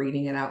different when you're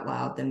reading it out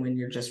loud than when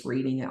you're just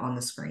reading it on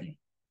the screen.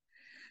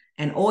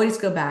 And always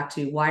go back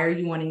to, why are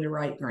you wanting to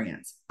write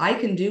grants? I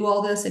can do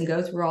all this and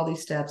go through all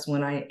these steps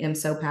when I am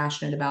so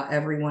passionate about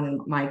everyone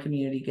in my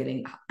community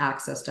getting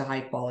access to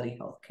high quality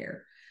healthcare.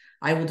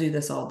 I will do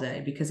this all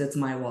day because it's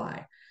my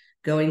why.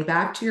 Going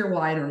back to your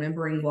why and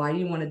remembering why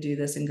you want to do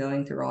this and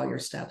going through all your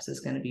steps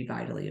is going to be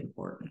vitally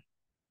important.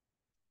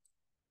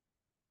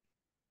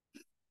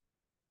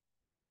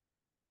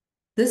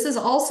 This is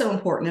also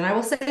important. And I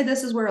will say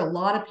this is where a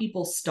lot of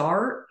people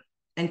start.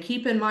 And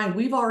keep in mind,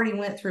 we've already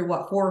went through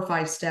 4 or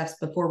 5 steps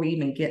before we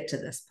even get to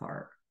this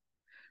part.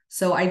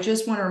 So I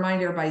just want to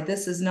remind everybody,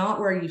 this is not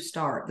where you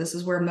start. This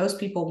is where most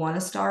people want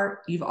to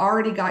start. You've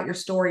already got your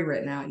story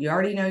written out. You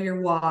already know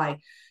your why.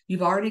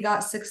 You've already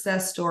got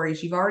success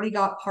stories. You've already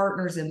got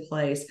partners in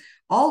place.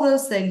 All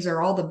those things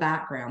are all the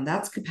background.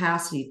 That's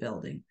capacity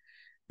building.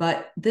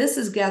 But this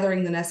is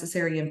gathering the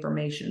necessary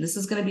information. This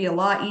is going to be a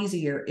lot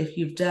easier if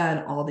you've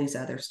done all these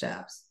other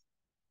steps.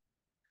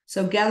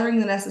 So gathering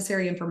the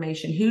necessary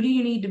information. Who do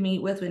you need to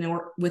meet with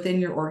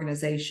within your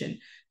organization?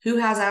 Who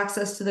has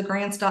access to the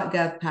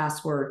grants.gov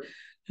password?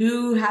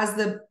 Who has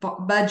the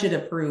budget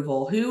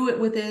approval? Who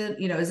within,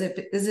 is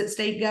it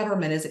state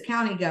government? Is it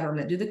county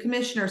government? Do the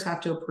commissioners have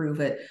to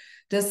approve it?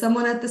 Does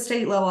someone at the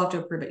state level have to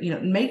approve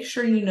it? Make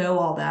sure you know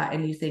all that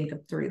and you think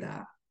through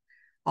that.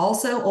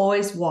 Also,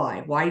 always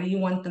why? Why do you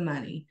want the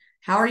money?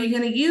 How are you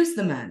going to use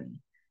the money?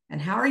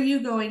 And how are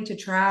you going to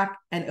track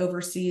and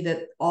oversee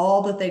that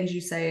all the things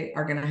you say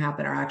are going to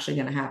happen are actually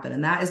going to happen?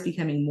 And that is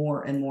becoming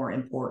more and more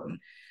important.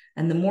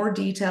 And the more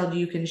detailed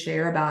you can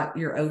share about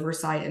your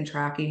oversight and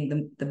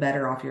tracking, the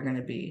better off you're going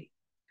to be.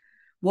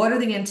 What are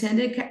the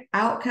intended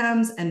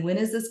outcomes and when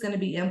is this going to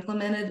be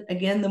implemented?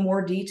 Again, the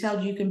more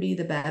detailed you can be,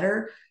 the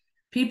better.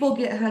 People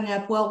get hung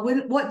up, well,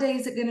 what day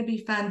is it going to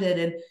be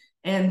funded?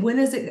 And when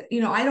is it,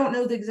 I don't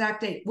know the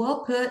exact date.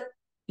 Well, put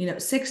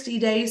 60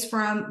 days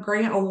from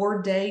grant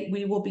award date,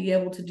 we will be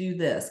able to do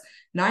this.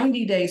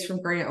 90 days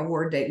from grant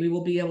award date, we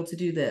will be able to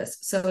do this.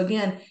 So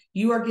again,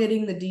 you are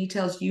getting the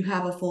details. You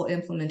have a full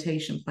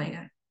implementation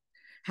plan.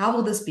 How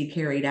will this be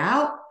carried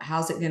out?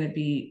 How's it going to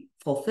be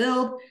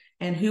fulfilled?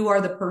 And who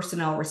are the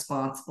personnel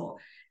responsible?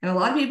 And a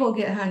lot of people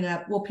get hung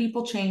up, well,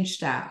 people change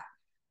staff.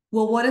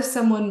 Well, what if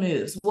someone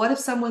moves? What if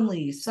someone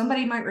leaves?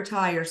 Somebody might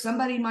retire.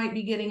 Somebody might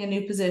be getting a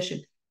new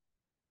position.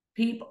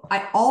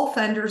 All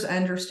funders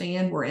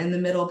understand we're in the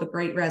middle of a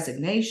great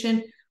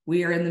resignation.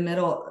 We are in the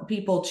middle,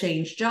 people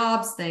change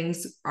jobs,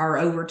 things are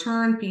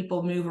overturned,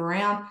 people move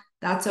around.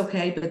 That's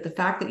okay. But the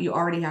fact that you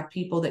already have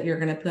people that you're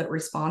going to put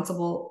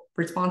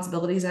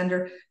responsibilities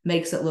under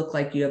makes it look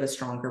like you have a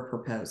stronger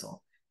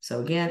proposal.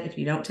 So again, if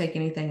you don't take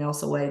anything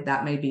else away,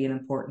 that may be an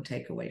important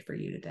takeaway for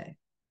you today.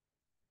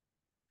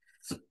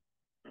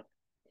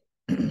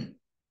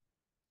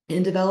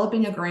 In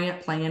developing a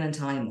grant plan and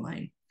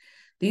timeline,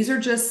 these are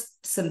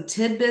just some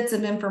tidbits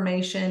of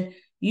information.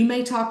 You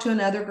may talk to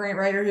another grant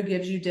writer who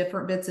gives you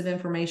different bits of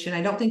information.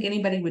 I don't think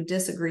anybody would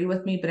disagree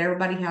with me, but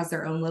everybody has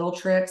their own little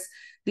tricks.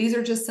 These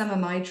are just some of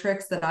my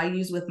tricks that I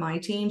use with my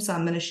team, so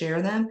I'm going to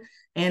share them.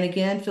 And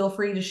again, feel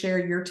free to share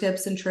your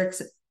tips and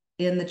tricks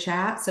in the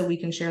chat so we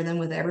can share them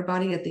with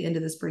everybody at the end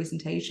of this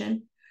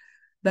presentation.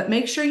 But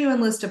make sure you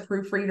enlist a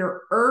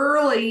proofreader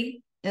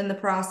early in the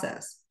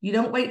process. You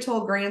don't wait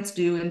till a grant's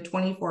due in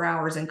 24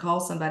 hours and call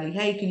somebody,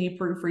 hey, can you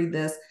proofread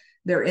this?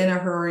 They're in a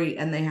hurry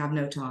and they have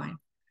no time.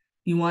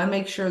 You want to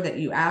make sure that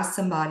you ask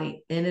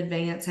somebody in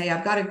advance, hey,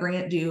 I've got a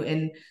grant due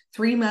in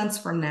 3 months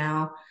from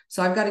now.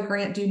 So I've got a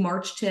grant due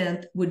March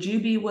 10th. Would you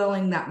be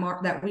willing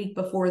that week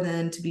before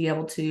then to be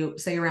able to,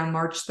 say around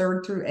March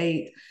 3rd through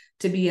 8th,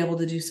 to be able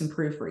to do some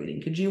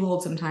proofreading? Could you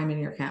hold some time in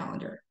your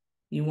calendar?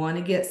 You want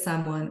to get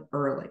someone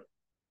early.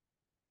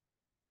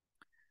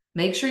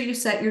 Make sure you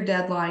set your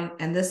deadline.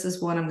 And this is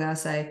what I'm going to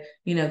say,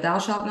 thou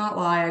shalt not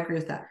lie. I agree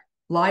with that.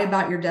 Lie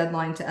about your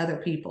deadline to other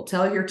people.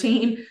 Tell your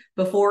team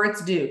before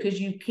it's due, because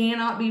you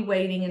cannot be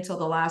waiting until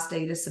the last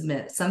day to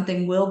submit.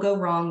 Something will go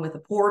wrong with the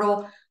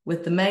portal,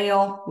 with the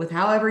mail, with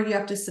however you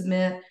have to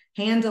submit,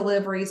 hand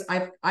deliveries.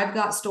 I've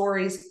got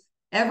stories,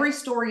 every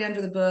story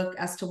under the book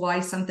as to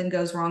why something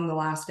goes wrong the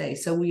last day.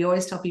 So we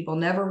always tell people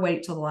never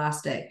wait till the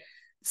last day.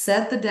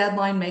 Set the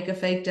deadline, make a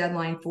fake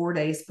deadline 4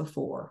 days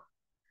before.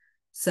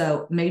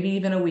 So maybe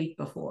even a week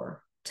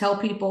before. Tell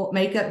people,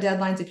 make up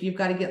deadlines. If you've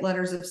got to get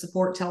letters of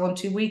support, tell them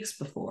 2 weeks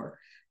before.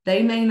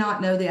 They may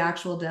not know the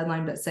actual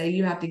deadline, but say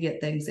you have to get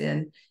things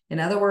in. In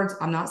other words,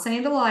 I'm not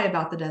saying to lie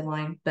about the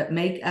deadline, but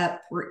make up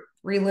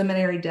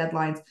preliminary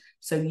deadlines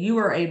so you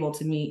are able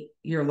to meet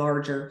your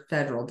larger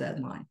federal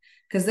deadline.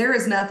 Because there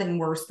is nothing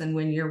worse than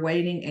when you're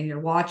waiting and you're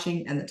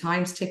watching and the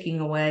time's ticking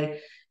away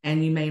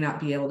and you may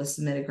not be able to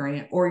submit a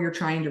grant, or you're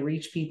trying to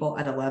reach people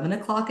at 11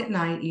 o'clock at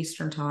night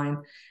Eastern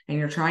time, and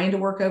you're trying to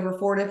work over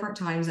 4 different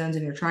time zones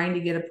and you're trying to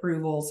get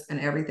approvals and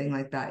everything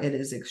like that. It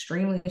is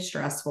extremely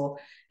stressful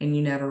and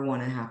you never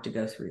want to have to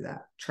go through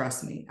that.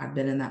 Trust me, I've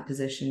been in that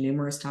position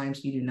numerous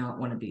times. You do not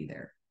want to be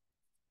there.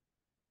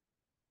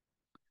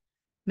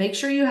 Make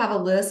sure you have a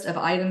list of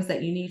items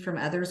that you need from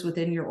others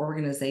within your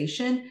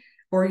organization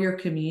or your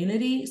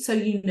community so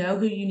you know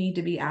who you need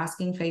to be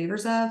asking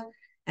favors of.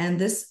 And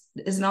this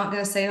is not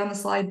going to say it on the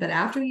slide, but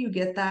after you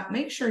get that,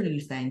 make sure you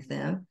thank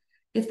them.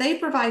 If they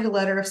provide a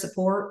letter of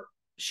support,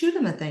 shoot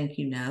them a thank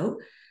you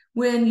note.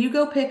 When you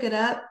go pick it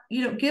up,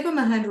 give them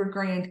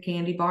 $100,000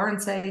 candy bar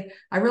and say,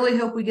 I really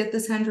hope we get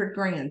this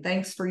 $100,000.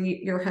 Thanks for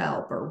your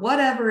help, or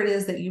whatever it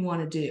is that you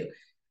want to do.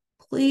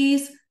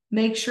 Please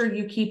make sure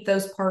you keep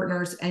those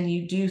partners and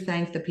you do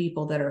thank the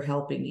people that are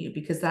helping you,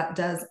 because that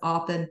does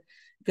often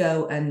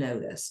go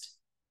unnoticed.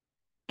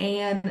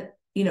 And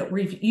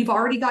you've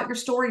already got your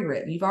story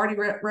written. You've already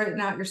written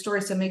out your story.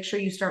 So make sure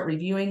you start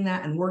reviewing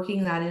that and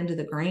working that into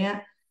the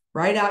grant.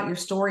 Write out your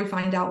story,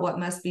 find out what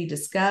must be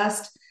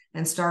discussed,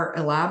 and start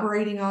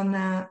elaborating on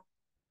that.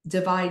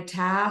 Divide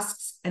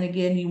tasks. And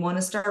again, you want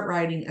to start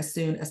writing as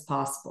soon as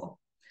possible.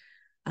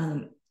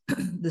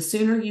 The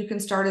sooner you can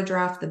start a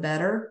draft, the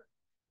better.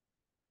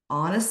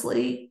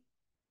 Honestly,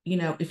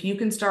 if you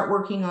can start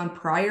working on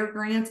prior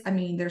grants, I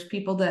mean, there's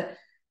people that,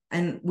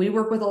 and we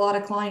work with a lot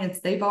of clients,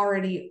 they've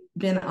already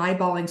been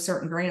eyeballing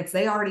certain grants.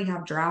 They already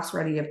have drafts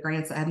ready of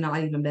grants that have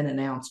not even been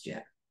announced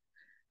yet.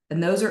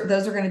 And those are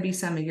going to be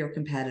some of your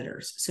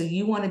competitors. So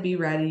you want to be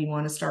ready. You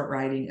want to start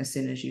writing as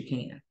soon as you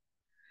can.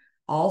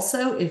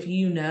 Also, if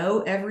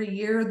every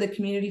year the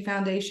community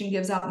foundation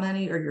gives out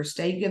money or your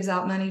state gives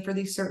out money for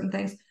these certain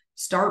things,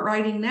 start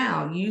writing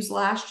now. Use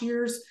last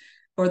year's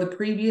or the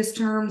previous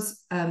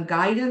term's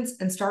guidance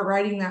and start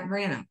writing that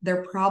grant up.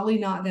 They're probably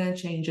not going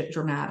to change it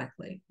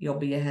dramatically. You'll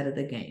be ahead of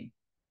the game.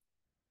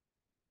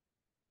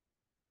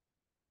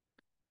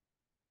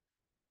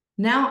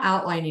 Now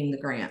outlining the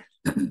grant.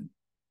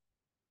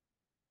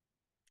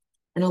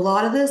 And a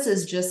lot of this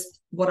is just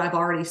what I've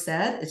already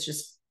said. It's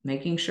just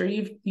making sure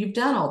you've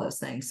done all those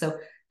things. So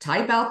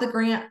type out the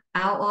grant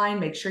outline,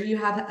 make sure you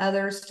have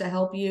others to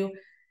help you.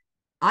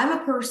 I'm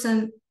a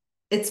person,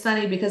 it's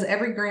funny because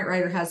every grant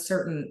writer has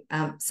certain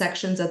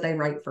sections that they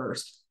write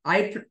first.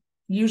 I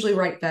usually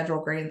write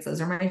federal grants.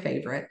 Those are my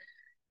favorite.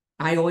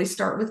 I always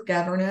start with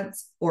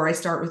governance or I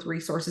start with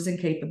resources and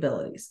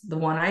capabilities. The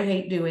one I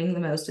hate doing the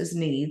most is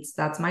needs.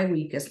 That's my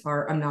weakest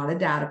part. I'm not a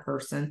data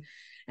person.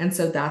 And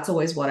so that's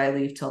always what I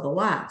leave till the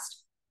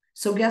last.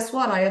 So guess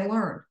what I have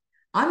learned?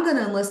 I'm going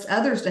to enlist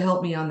others to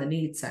help me on the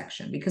needs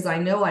section because I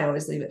know I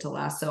always leave it to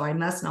last. So I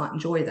must not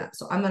enjoy that.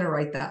 So I'm going to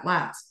write that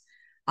last.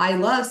 I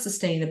love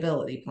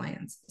sustainability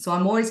plans. So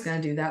I'm always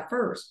going to do that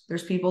first.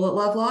 There's people that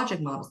love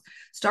logic models.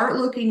 Start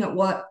looking at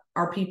what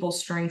are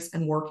people's strengths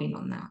and working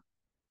on that.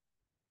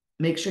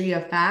 Make sure you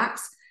have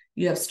facts,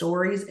 you have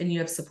stories, and you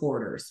have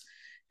supporters,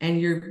 and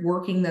you're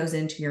working those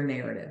into your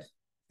narrative.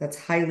 That's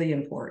highly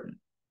important.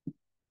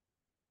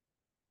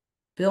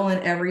 Fill in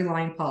every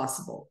line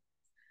possible.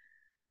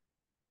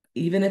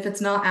 Even if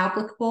it's not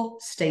applicable,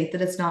 state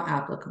that it's not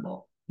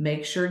applicable.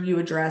 Make sure you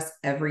address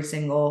every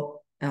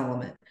single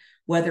element.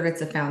 Whether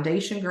it's a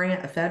foundation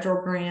grant, a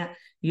federal grant,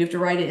 you have to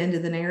write it into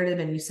the narrative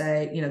and you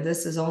say,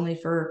 this is only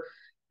for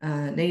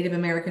Native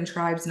American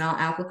tribes, not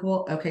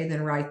applicable. Okay,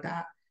 then write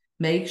that.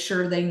 Make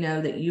sure they know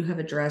that you have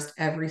addressed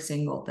every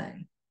single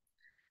thing.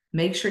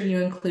 Make sure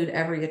you include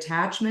every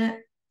attachment.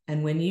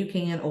 And when you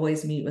can,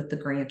 always meet with the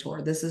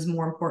grantor. This is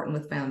more important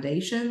with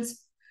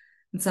foundations.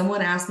 And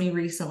someone asked me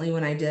recently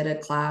when I did a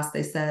class,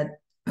 they said,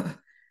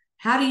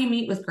 how do you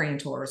meet with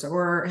grantors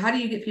or how do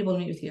you get people to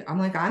meet with you? I'm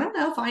like, I don't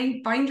know,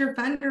 find your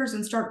funders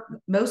and start.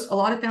 A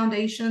lot of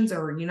foundations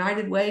or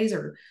United Ways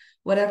or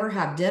whatever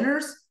have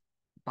dinners.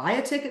 Buy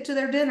a ticket to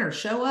their dinner,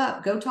 show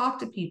up, go talk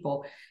to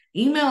people,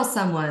 email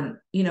someone,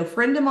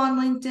 friend them on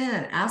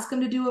LinkedIn, ask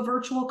them to do a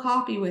virtual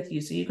coffee with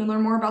you so you can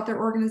learn more about their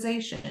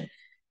organization.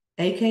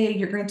 AKA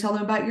you're going to tell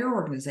them about your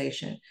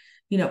organization.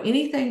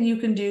 Anything you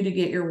can do to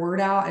get your word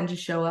out and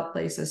just show up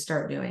places,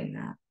 start doing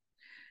that.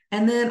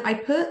 And then I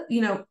put,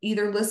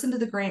 either listen to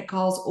the grant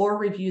calls or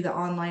review the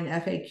online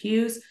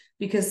FAQs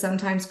because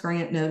sometimes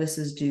grant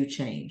notices do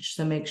change.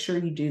 So make sure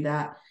you do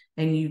that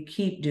and you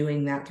keep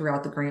doing that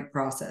throughout the grant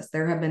process.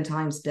 There have been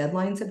times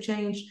deadlines have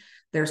changed.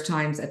 There's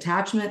times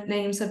attachment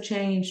names have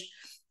changed.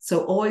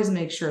 So always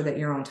make sure that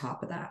you're on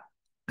top of that.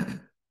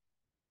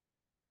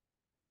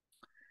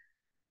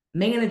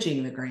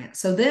 Managing the grant.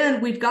 So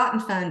then we've gotten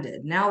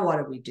funded. Now what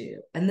do we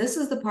do? And this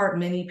is the part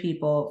many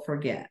people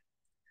forget.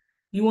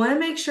 You want to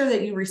make sure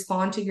that you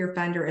respond to your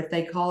funder if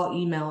they call,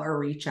 email, or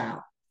reach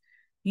out.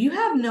 You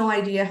have no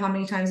idea how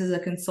many times as a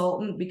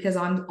consultant, because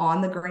I'm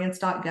on the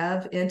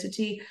grants.gov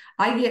entity,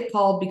 I get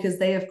called because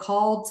they have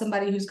called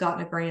somebody who's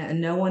gotten a grant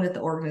and no one at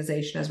the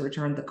organization has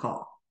returned the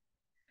call.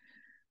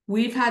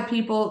 We've had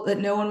people that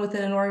no one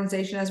within an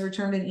organization has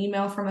returned an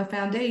email from a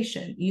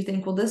foundation. You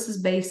think, well, this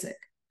is basic.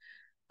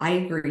 I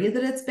agree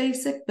that it's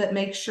basic, but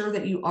make sure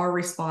that you are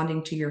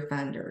responding to your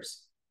funders.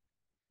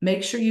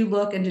 Make sure you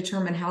look and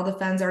determine how the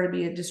funds are to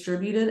be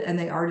distributed and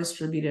they are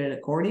distributed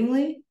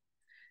accordingly.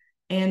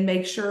 And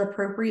make sure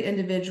appropriate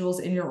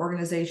individuals in your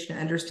organization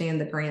understand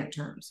the grant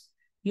terms.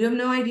 You have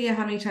no idea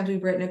how many times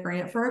we've written a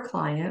grant for a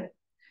client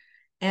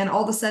and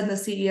all of a sudden the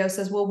CEO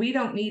says, well, we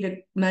don't need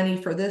money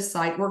for this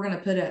site. We're going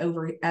to put it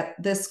over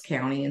at this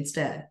county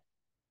instead.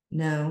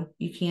 No,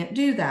 you can't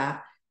do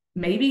that.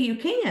 Maybe you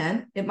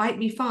can, it might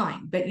be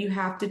fine, but you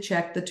have to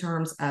check the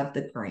terms of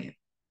the grant.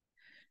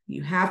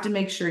 You have to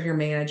make sure you're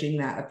managing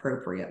that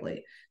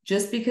appropriately.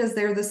 Just because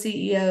they're the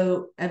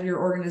CEO of your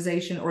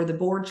organization or the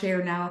board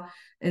chair now,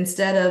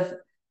 instead of,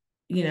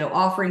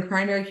 offering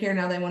primary care,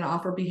 now they want to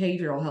offer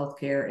behavioral health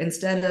care.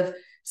 Instead of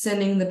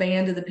sending the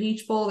band to the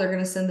Peach Bowl, they're going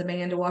to send the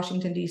band to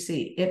Washington,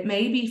 D.C. It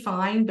may be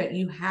fine, but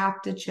you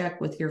have to check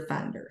with your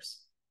funders.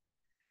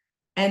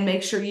 And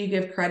make sure you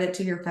give credit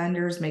to your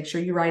funders. Make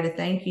sure you write a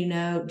thank you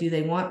note. Do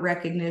they want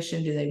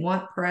recognition? Do they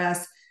want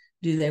press?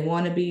 Do they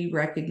want to be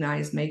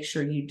recognized? Make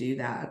sure you do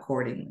that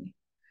accordingly.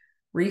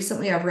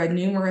 Recently, I've read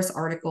numerous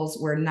articles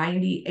where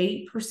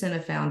 98%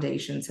 of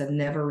foundations have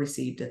never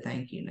received a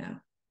thank you note.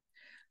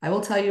 I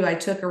will tell you, I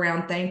took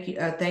around thank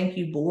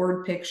you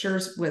board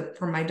pictures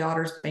from my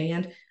daughter's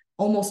band.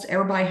 Almost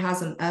everybody has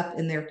them up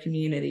in their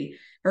community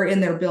or in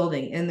their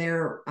building, in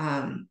their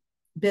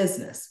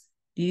business.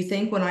 Do you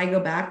think when I go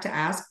back to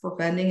ask for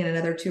funding in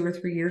another 2 or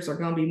 3 years, they're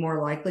going to be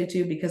more likely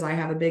to because I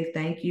have a big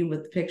thank you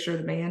with the picture of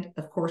the band?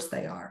 Of course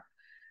they are.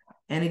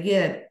 And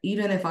again,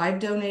 even if I've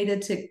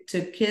donated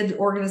to kid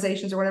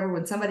organizations or whatever,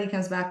 when somebody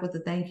comes back with a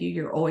thank you,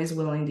 you're always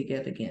willing to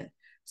give again.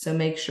 So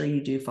make sure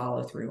you do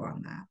follow through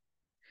on that.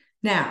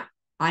 Now,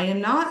 I am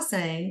not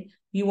saying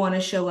you want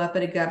to show up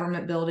at a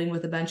government building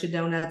with a bunch of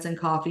donuts and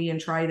coffee and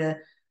try to,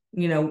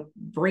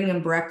 bring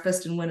them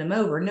breakfast and win them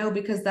over. No,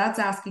 because that's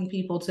asking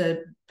people to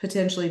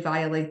potentially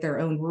violate their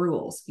own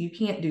rules. You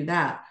can't do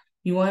that.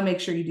 You want to make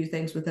sure you do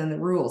things within the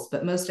rules,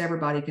 but most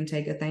everybody can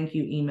take a thank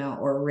you email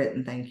or a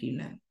written thank you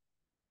note.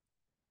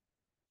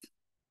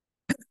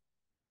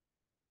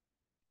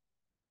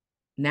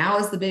 Now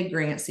is the big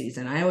grant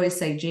season. I always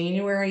say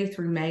January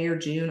through May or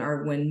June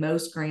are when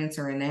most grants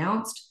are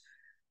announced.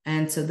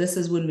 And so this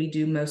is when we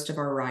do most of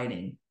our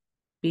writing.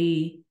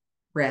 Be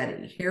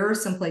ready. Here are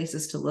some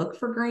places to look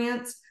for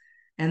grants.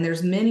 And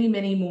there's many,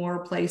 many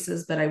more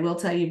places, but I will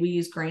tell you, we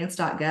use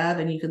grants.gov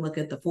and you can look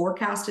at the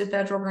forecasted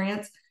federal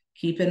grants.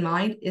 Keep in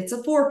mind, it's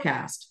a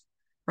forecast,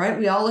 right?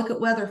 We all look at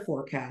weather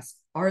forecasts.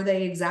 Are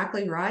they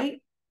exactly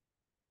right?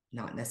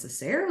 Not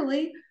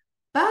necessarily,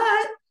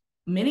 but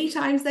many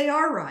times they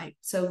are right.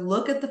 So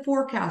look at the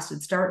forecast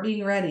and start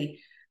being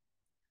ready.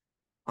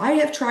 I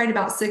have tried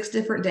about 6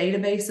 different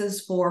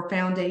databases for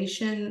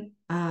foundation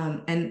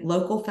and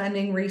local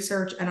funding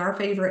research, and our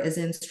favorite is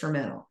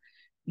Instrumental.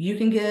 You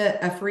can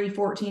get a free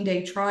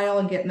 14-day trial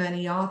and get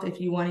money off if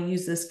you want to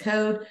use this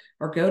code,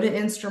 or go to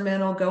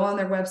Instrumental, go on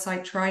their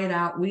website, try it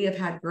out. We have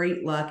had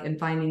great luck in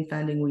finding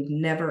funding we've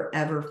never,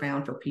 ever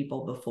found for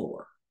people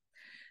before.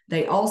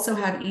 They also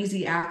have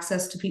easy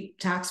access to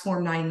tax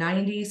form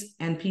 990s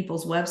and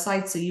people's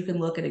websites, so you can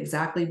look at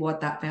exactly what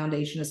that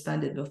foundation has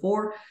funded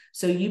before,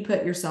 so you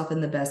put yourself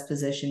in the best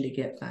position to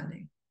get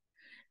funding.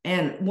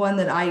 And one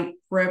that I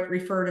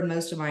refer to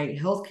most of my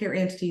healthcare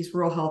entities,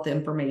 Rural Health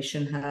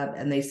Information Hub,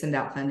 and they send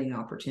out funding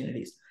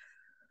opportunities.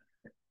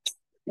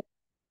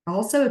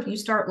 Also, if you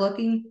start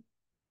looking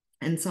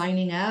and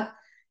signing up,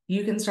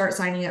 you can start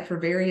signing up for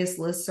various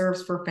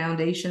listservs for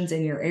foundations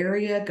in your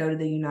area. Go to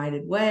the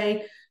United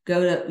Way,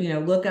 go to,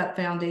 look up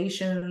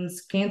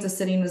foundations, Kansas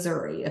City,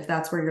 Missouri, if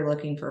that's where you're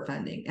looking for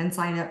funding, and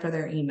sign up for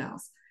their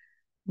emails.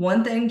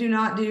 One thing do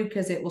not do,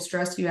 because it will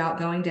stress you out,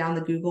 going down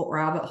the Google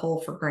rabbit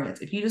hole for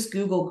grants. If you just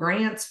Google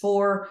grants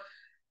for,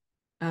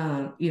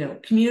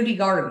 community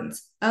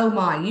gardens, oh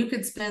my, you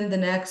could spend the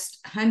next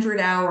 100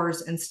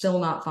 hours and still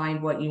not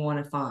find what you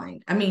want to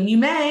find. I mean, you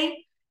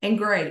may, and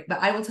great, but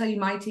I will tell you,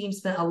 my team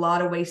spent a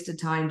lot of wasted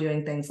time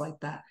doing things like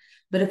that.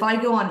 But if I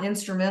go on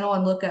Instrumental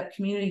and look up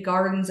community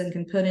gardens and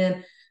can put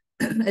in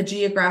a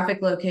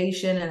geographic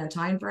location and a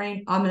time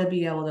frame, I'm going to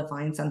be able to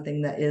find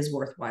something that is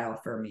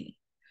worthwhile for me.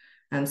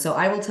 And so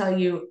I will tell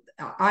you,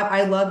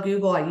 I love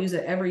Google. I use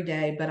it every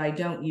day, but I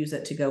don't use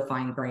it to go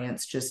find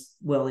grants just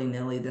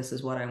willy-nilly. This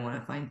is what I want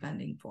to find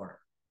funding for.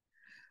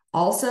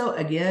 Also,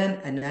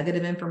 again, a nugget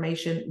of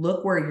information,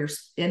 look where your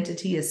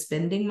entity is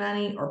spending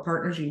money or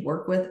partners you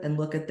work with, and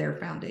look at their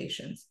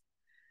foundations.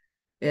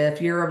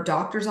 If you're a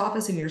doctor's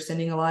office and you're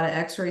sending a lot of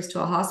x-rays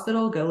to a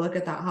hospital, go look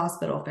at that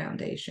hospital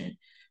foundation.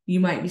 You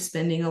might be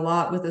spending a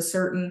lot with a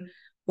certain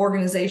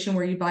organization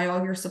where you buy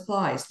all your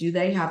supplies. Do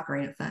they have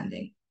grant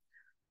funding?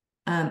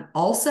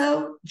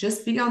 Also,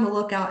 just be on the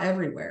lookout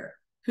everywhere.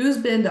 Who's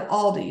been to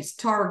Aldi's,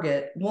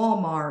 Target,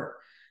 Walmart?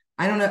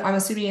 I don't know. I'm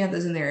assuming you have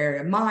those in their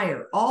area.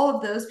 Meijer, all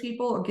of those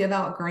people give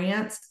out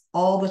grants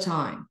all the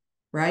time,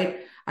 right?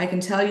 I can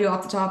tell you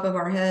off the top of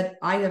our head,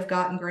 I have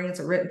gotten grants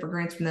or written for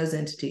grants from those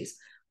entities.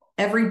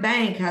 Every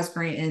bank has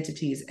grant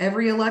entities.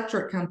 Every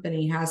electric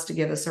company has to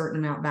give a certain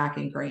amount back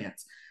in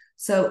grants.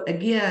 So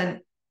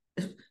again,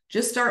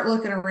 just start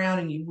looking around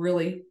and you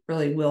really,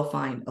 really will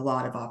find a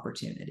lot of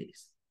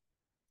opportunities.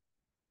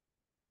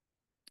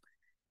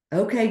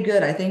 Okay,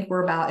 good. I think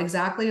we're about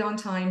exactly on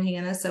time,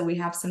 Hannah. So we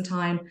have some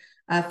time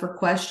for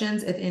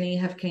questions if any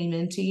have came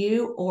into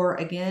you, or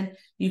again,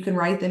 you can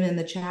write them in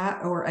the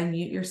chat or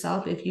unmute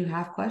yourself if you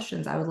have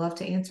questions. I would love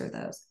to answer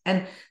those.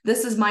 And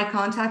this is my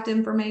contact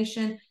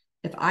information.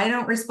 If I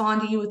don't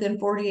respond to you within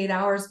 48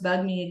 hours,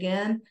 bug me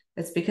again.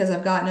 It's because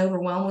I've gotten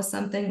overwhelmed with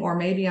something, or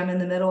maybe I'm in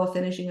the middle of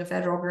finishing a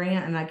federal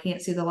grant and I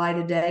can't see the light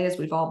of day, as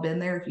we've all been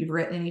there if you've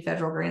written any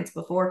federal grants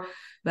before.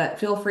 But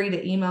feel free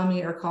to email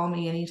me or call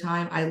me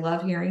anytime. I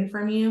love hearing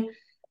from you.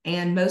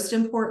 And most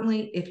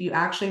importantly, if you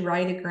actually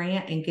write a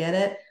grant and get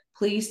it,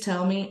 please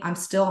tell me. I'm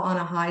still on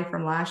a high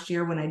from last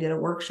year when I did a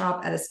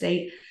workshop at a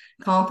state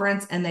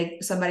conference, and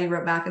somebody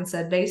wrote back and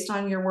said, based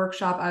on your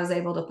workshop, I was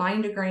able to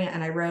find a grant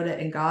and I wrote it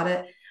and got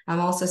it. I'm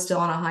also still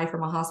on a high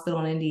from a hospital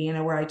in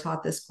Indiana where I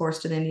taught this course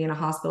to the Indiana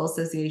Hospital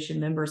Association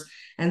members,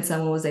 and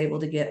someone was able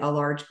to get a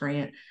large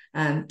grant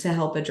to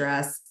help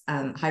address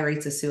high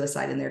rates of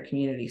suicide in their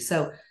community.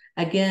 So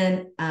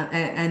again,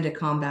 and to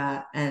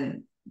combat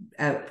and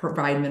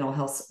provide mental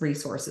health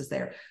resources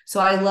there. So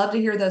I love to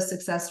hear those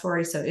success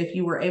stories. So if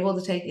you were able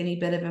to take any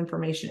bit of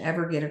information,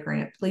 ever get a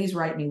grant, please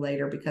write me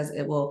later because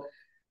it will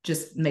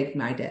just make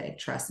my day.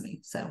 Trust me.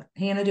 So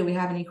Hannah, do we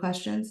have any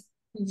questions?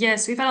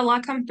 Yes, we've had a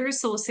lot come through,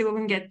 so we'll see what we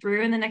can get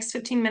through in the next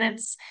 15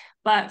 minutes.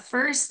 But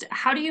first,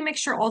 how do you make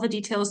sure all the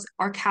details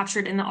are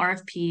captured in the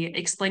RFP?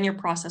 Explain your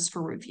process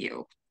for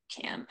review.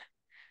 Can.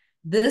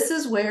 This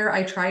is where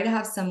I try to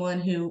have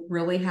someone who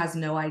really has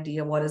no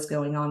idea what is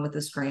going on with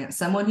this grant,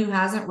 someone who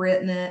hasn't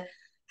written it,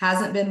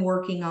 hasn't been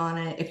working on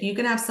it. If you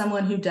can have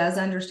someone who does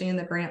understand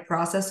the grant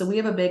process, so we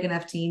have a big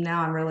enough team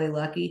now, I'm really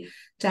lucky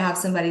to have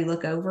somebody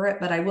look over it.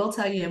 But I will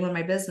tell you, when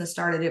my business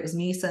started, it was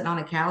me sitting on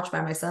a couch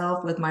by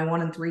myself with my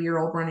 1 and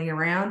 3-year-old running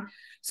around.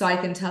 So I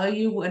can tell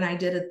you when I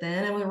did it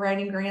then and was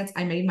writing grants,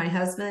 I made my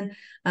husband,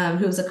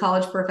 who was a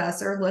college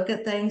professor, look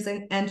at things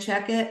and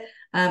check it.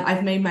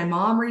 I've made my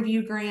mom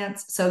review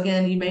grants. So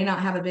again, you may not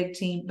have a big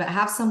team, but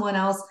have someone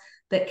else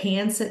that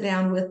can sit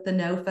down with the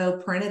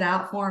NOFO, print it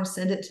out for them,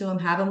 send it to them,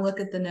 have them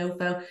look at the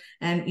NOFO,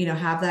 and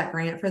have that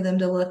grant for them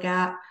to look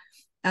at.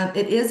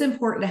 It is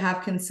important to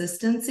have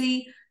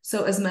consistency.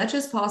 So as much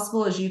as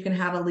possible as you can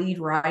have a lead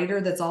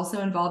writer that's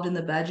also involved in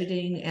the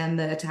budgeting and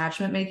the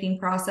attachment making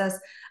process.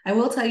 I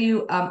will tell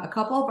you, a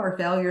couple of our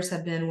failures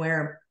have been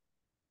where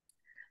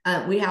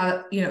we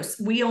have,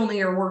 we only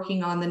are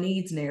working on the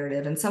needs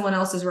narrative and someone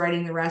else is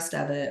writing the rest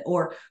of it,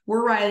 or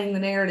we're writing the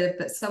narrative,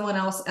 but someone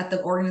else at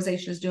the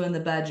organization is doing the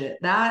budget.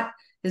 That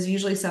is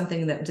usually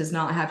something that does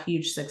not have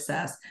huge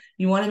success.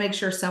 You want to make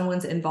sure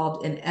someone's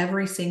involved in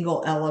every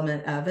single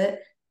element of it.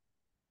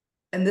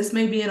 And this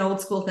may be an old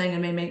school thing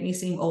and may make me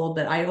seem old,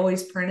 but I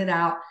always print it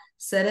out,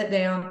 set it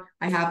down.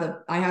 I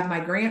have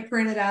my grant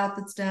printed out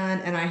that's done,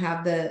 and I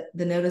have the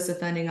notice of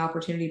funding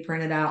opportunity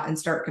printed out, and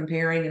start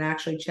comparing and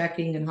actually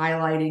checking and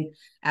highlighting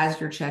as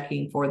you're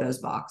checking for those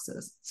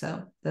boxes.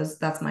 So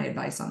that's my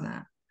advice on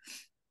that.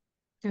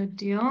 Good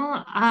deal.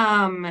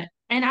 And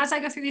as I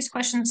go through these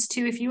questions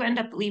too, if you end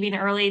up leaving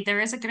early, there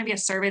is going to be a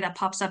survey that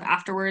pops up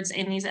afterwards,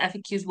 and these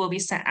FAQs will be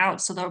sent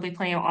out. So there'll be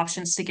plenty of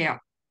options to get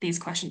these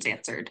questions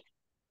answered.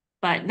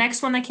 But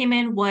next one that came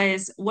in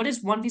was, what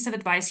is one piece of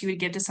advice you would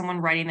give to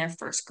someone writing their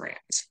first grant?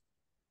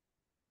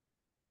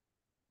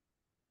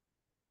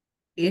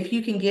 If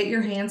you can get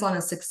your hands on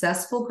a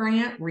successful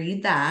grant,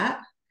 read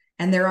that.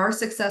 And there are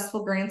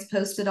successful grants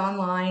posted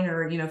online,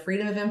 or,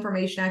 Freedom of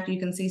Information Act, you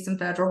can see some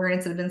federal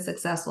grants that have been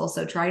successful.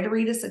 So try to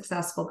read a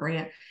successful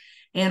grant.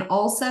 And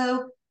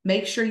also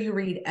make sure you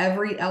read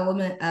every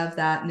element of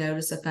that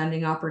notice of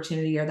funding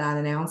opportunity or that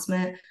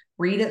announcement.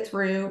 Read it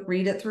through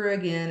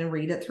again, and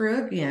read it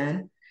through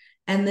again.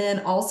 And then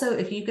also,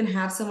 if you can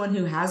have someone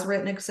who has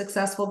written a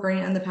successful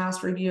grant in the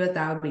past review it,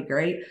 that would be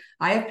great.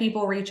 I have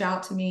people reach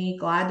out to me,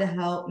 glad to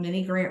help.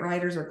 Many grant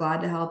writers are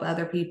glad to help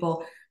other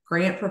people.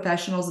 Grant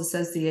Professionals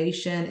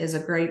Association is a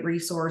great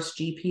resource,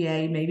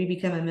 GPA, maybe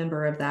become a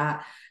member of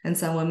that, and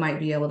someone might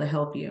be able to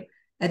help you.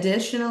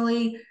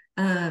 Additionally,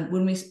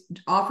 when we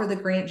offer the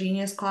Grant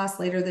Genius class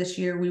later this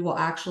year, we will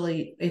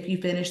actually, if you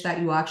finish that,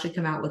 you will actually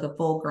come out with a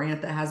full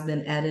grant that has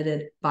been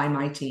edited by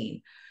my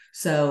team.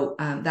 So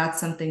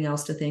that's something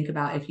else to think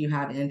about if you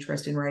have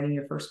interest in writing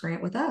your first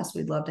grant with us.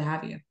 We'd love to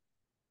have you.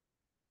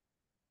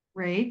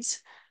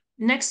 Great.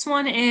 Next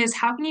one is,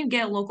 how can you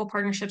get local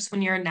partnerships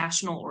when you're a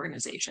national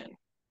organization?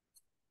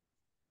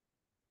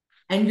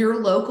 And your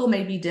local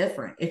may be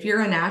different. If you're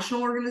a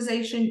national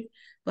organization,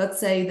 let's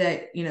say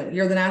that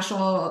you're the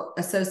National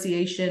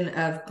Association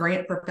of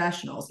Grant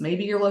Professionals.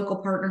 Maybe your local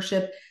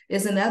partnership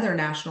is another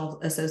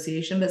national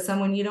association, but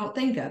someone you don't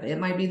think of. It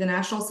might be the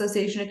National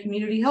Association of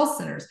Community Health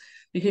Centers,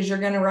 because you're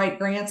going to write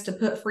grants to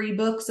put free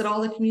books at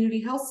all the community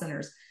health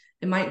centers.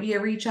 It might be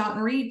a Reach Out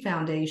and Read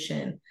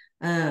Foundation.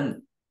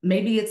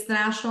 Maybe it's the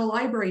National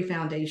Library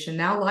Foundation.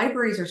 Now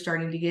libraries are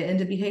starting to get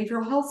into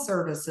behavioral health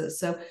services.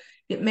 So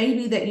it may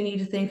be that you need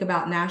to think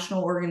about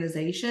national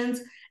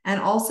organizations,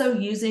 and also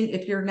using,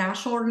 if you're a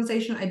national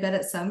organization, I bet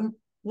at some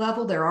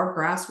level there are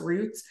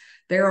grassroots,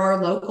 there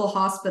are local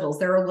hospitals,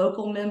 there are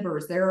local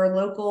members, there are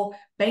local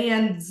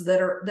bands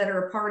that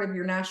are a part of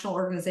your national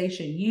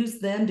organization. Use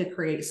them to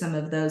create some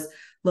of those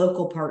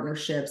local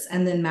partnerships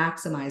and then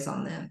maximize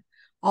on them.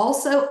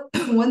 Also,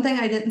 one thing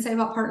I didn't say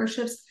about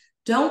partnerships,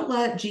 don't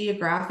let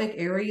geographic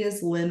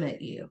areas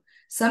limit you.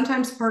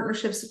 Sometimes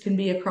partnerships can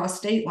be across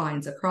state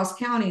lines, across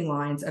county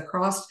lines,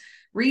 across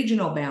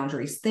regional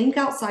boundaries. Think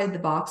outside the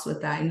box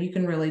with that, and you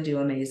can really do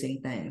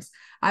amazing things.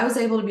 I was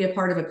able to be a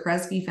part of a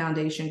Kresge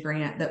Foundation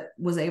grant that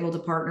was able to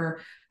partner.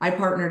 I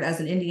partnered as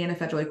an Indiana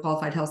federally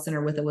qualified health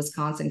center with a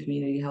Wisconsin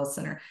community health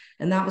center.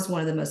 And that was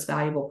one of the most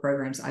valuable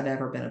programs I've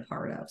ever been a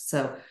part of.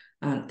 So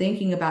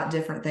thinking about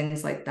different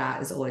things like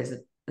that is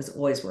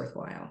always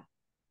worthwhile.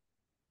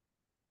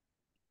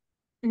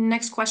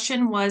 Next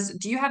question was,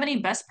 do you have any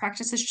best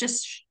practices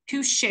just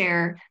to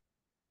share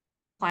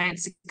client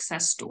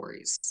success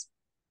stories?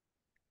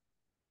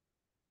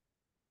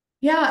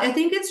 Yeah, I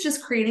think it's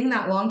just creating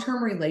that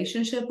long-term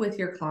relationship with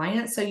your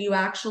client so you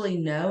actually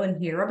know and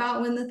hear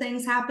about when the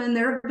things happen.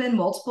 There have been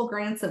multiple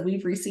grants that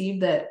we've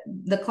received that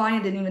the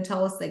client didn't even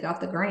tell us they got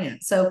the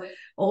grant. So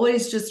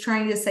always just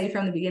trying to say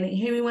from the beginning,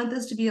 hey, we want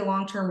this to be a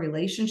long-term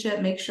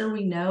relationship. Make sure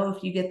we know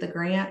if you get the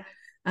grant.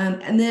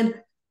 And then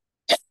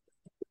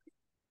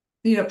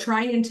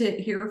trying to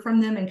hear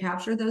from them and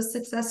capture those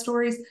success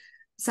stories.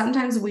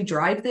 Sometimes we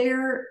drive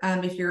there.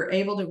 If you're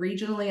able to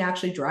regionally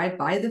actually drive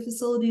by the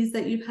facilities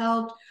that you've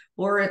helped,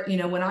 or,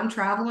 when I'm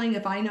traveling,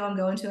 if I know I'm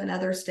going to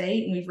another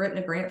state and we've written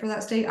a grant for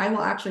that state, I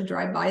will actually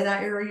drive by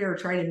that area or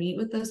try to meet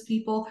with those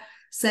people,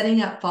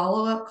 setting up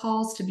follow-up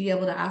calls to be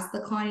able to ask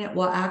the client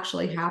what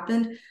actually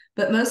happened.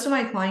 But most of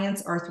my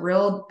clients are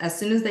thrilled. As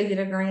soon as they get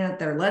a grant,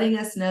 they're letting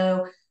us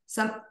know.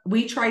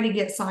 We try to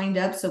get signed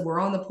up, so we're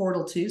on the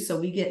portal too,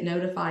 so we get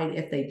notified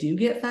if they do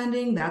get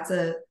funding.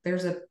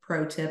 There's a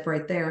pro tip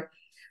right there.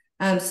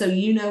 So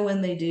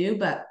when they do,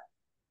 but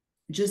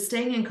just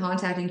staying in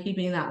contact and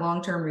keeping that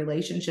long-term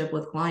relationship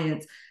with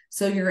clients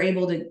so you're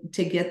able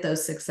to get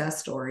those success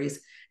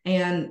stories.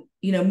 And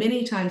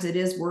many times it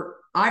is work.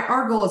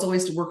 Our goal is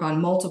always to work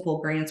on multiple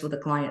grants with a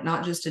client,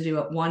 not just to do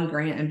it one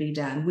grant and be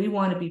done. We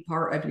want to be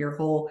part of your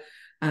whole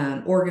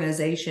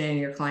organization and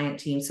your client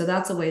team. So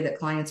that's a way that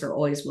clients are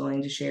always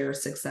willing to share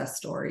success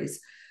stories.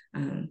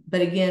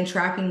 But again,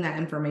 tracking that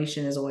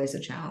information is always a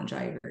challenge.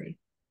 I agree.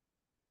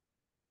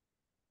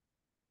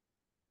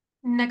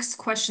 Next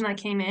question that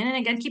came in, and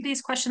again, keep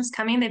these questions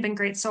coming. They've been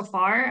great so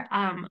far.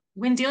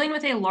 When dealing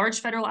with a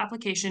large federal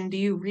application, do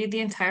you read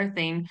the entire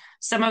thing?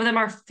 Some of them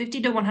are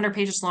 50 to 100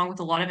 pages long with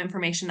a lot of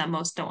information that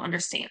most don't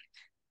understand.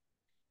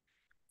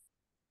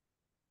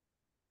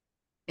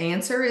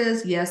 Answer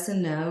is yes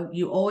and no.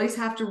 You always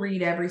have to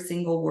read every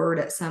single word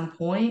at some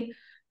point.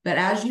 But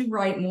as you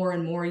write more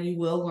and more, you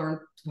will learn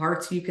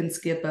parts you can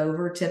skip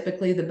over.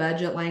 Typically, the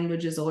budget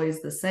language is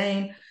always the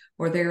same,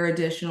 or there are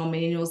additional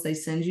manuals they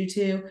send you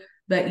to.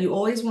 But you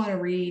always want to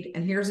read.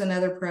 And here's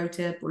another pro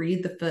tip: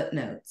 read the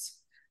footnotes.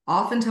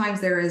 Oftentimes,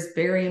 there is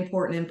very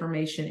important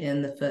information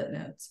in the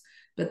footnotes.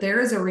 But there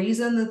is a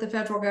reason that the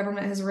federal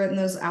government has written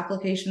those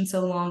applications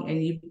so long.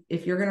 And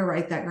if you're going to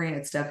write that grant,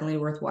 it's definitely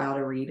worthwhile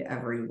to read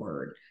every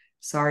word.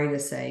 Sorry to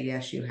say,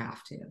 yes, you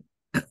have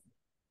to.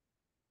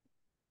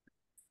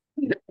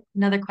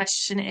 Another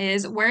question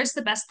is, where is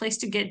the best place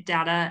to get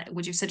data?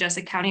 Would you suggest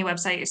a county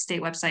website, a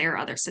state website, or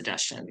other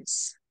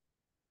suggestions?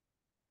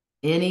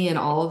 Any and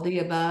all of the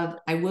above.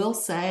 I will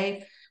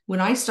say, when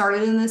I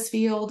started in this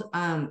field,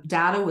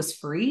 data was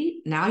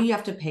free. Now you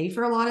have to pay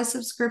for a lot of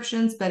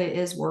subscriptions, but it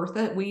is worth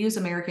it. We use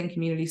American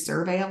Community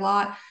Survey a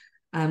lot,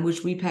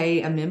 which we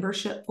pay a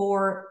membership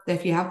for.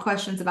 If you have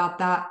questions about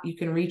that, you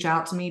can reach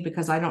out to me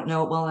because I don't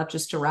know it well enough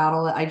just to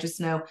rattle it. I just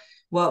know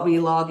what we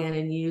log in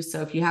and use.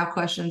 So if you have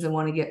questions and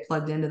want to get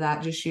plugged into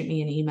that, just shoot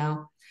me an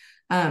email.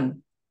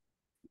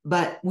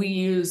 But we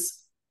use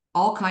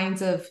all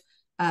kinds of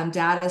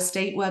data,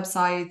 state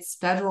websites,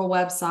 federal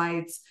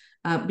websites.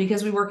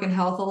 Because we work in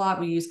health a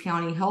lot, we use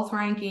county health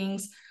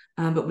rankings,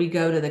 but we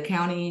go to the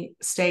county,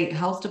 state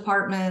health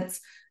departments.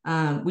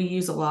 We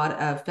use a lot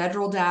of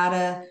federal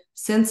data,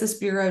 Census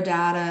Bureau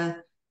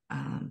data.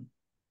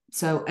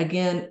 So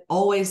again,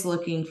 always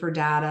looking for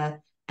data,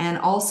 and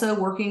also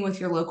working with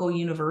your local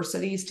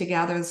universities to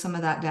gather some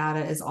of that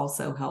data is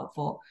also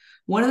helpful.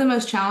 One of the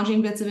most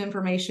challenging bits of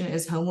information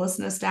is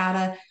homelessness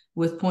data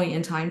with point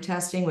in time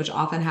testing, which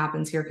often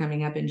happens here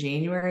coming up in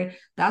January.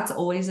 That's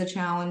always a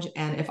challenge.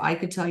 And if I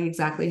could tell you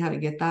exactly how to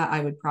get that,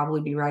 I would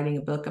probably be writing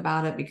a book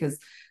about it because,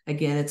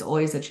 again, it's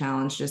always a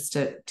challenge just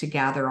to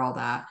gather all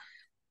that.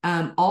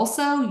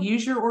 Also,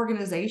 use your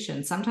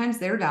organization. Sometimes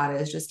their data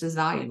is just as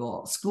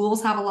valuable.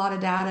 Schools have a lot of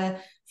data.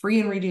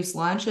 Free and reduced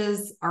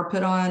lunches are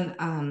put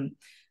on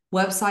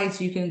websites.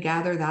 You can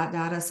gather that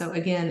data. So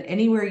again,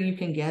 anywhere you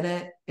can get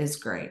it is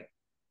great.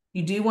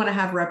 You do want to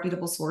have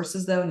reputable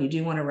sources, though, and you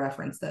do want to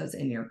reference those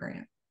in your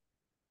grant.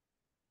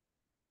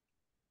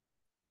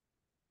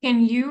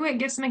 Can you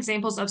give some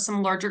examples of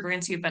some larger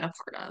grants you've been a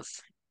part of?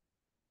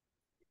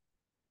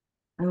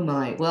 Oh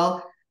my.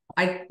 Well,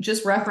 I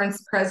just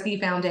referenced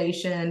Kresge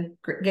Foundation,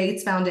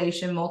 Gates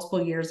Foundation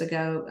multiple years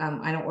ago.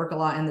 I don't work a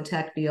lot in the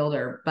tech field,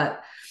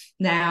 but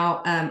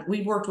now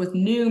we've worked with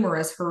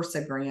numerous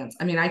HRSA grants.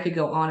 I mean, I could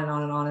go on and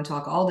on and on and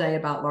talk all day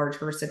about large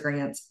HRSA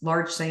grants,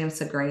 large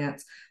SAMHSA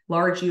grants,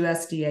 large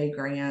USDA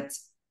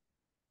grants.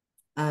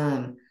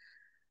 I'm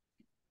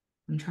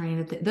trying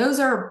to think.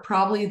 Those are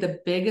probably the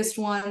biggest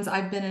ones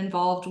I've been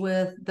involved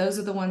with. Those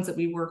are the ones that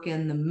we work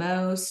in the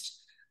most.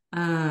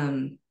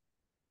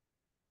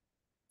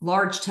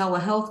 Large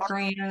telehealth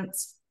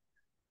grants.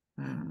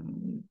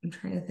 I'm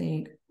trying to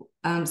think.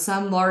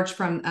 Some large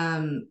from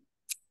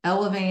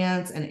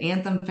Elevance and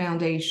Anthem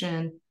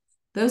Foundation.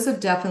 Those have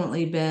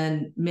definitely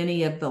been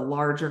many of the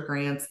larger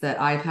grants that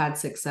I've had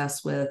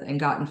success with and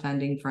gotten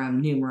funding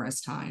from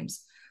numerous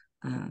times.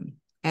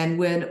 And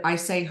when I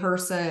say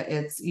HRSA,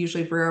 it's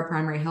usually Bureau of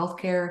Primary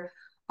Healthcare,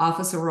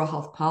 Office of Rural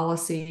Health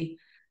Policy,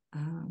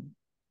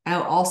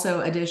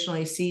 also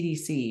additionally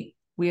CDC.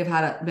 We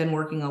have been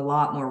working a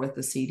lot more with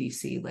the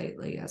CDC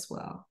lately as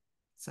well.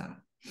 So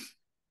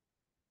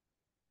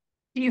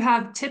Do you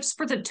have tips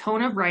for the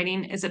tone of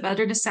writing? Is it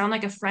better to sound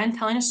like a friend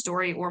telling a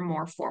story or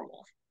more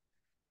formal?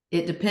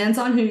 it depends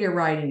on who you're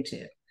writing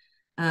to.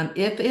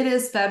 If it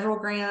is federal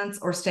grants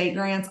or state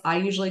grants, I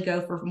usually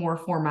go for more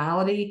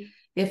formality.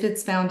 If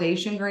it's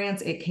foundation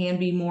grants, it can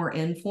be more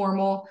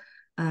informal.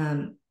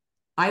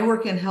 I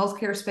work in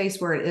healthcare space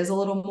where it is a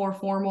little more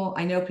formal.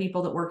 I know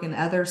people that work in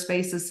other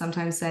spaces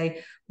sometimes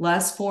say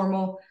less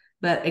formal,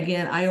 but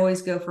again, I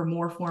always go for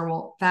more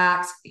formal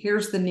facts.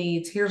 Here's the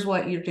needs. Here's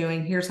what you're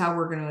doing. Here's how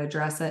we're going to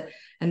address it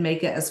and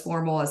make it as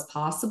formal as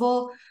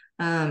possible.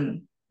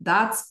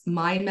 That's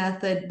my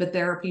method, but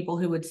there are people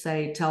who would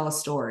say, tell a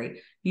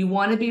story. You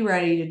want to be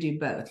ready to do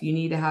both. You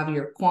need to have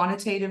your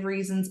quantitative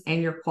reasons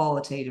and your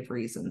qualitative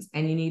reasons,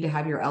 and you need to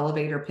have your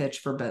elevator pitch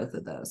for both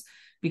of those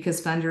because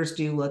funders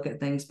do look at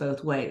things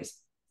both ways.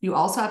 You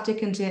also have to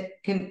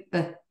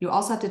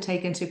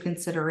take into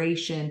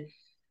consideration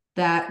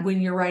that when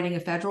you're writing a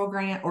federal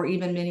grant or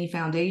even many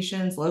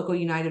foundations, local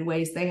United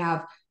Ways, they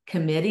have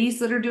committees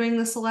that are doing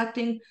the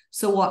selecting.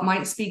 So what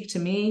might speak to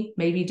me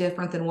may be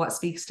different than what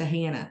speaks to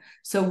Hannah.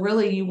 So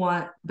really you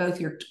want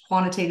both your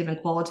quantitative and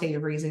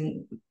qualitative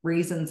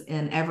reasons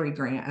in every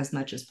grant as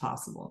much as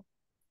possible.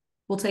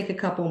 We'll take a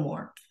couple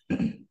more.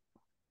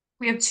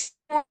 We have two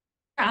more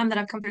that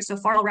have come through so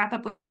far. I'll wrap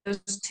up with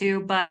those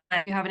two, but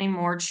if you have any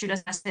more, shoot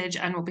us a message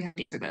and we'll be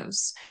happy to answer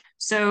those.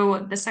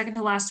 So the second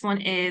to last one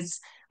is,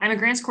 I'm a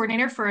grants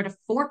coordinator for a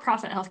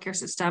for-profit healthcare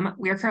system.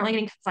 We are currently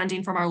getting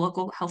funding from our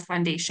local health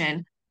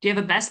foundation. Do you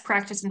have a best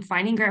practice in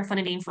finding grant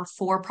funding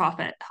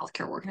for-profit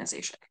healthcare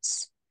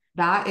organizations?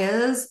 That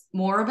is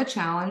more of a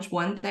challenge.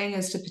 One thing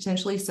is to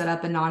potentially set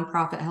up a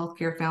nonprofit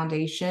healthcare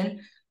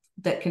foundation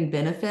that can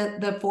benefit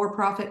the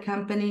for-profit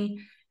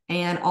company,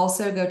 and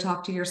also go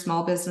talk to your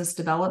small business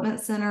development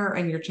center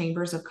and your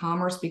chambers of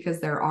commerce because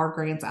there are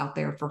grants out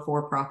there for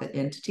for-profit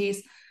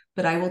entities.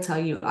 But I will tell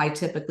you, I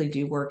typically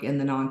do work in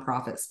the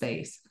nonprofit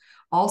space.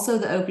 Also,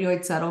 the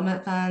opioid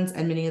settlement funds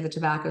and many of the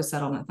tobacco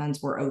settlement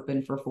funds were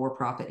open for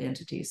for-profit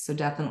entities. So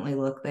definitely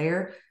look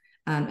there.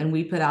 And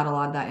we put out a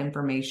lot of that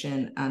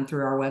information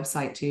through our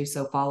website too.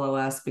 So follow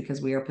us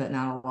because we are putting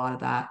out a lot of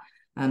that,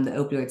 the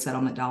opioid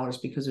settlement dollars,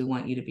 because we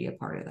want you to be a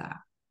part of that.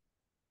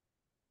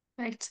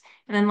 Perfect.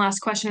 And then last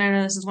question, I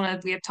know this is one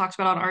that we have talked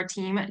about on our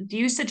team. Do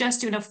you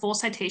suggest doing a full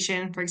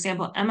citation, for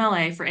example,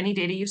 MLA, for any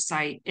data you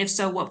cite? If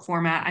so, what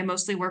format? I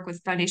mostly work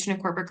with foundation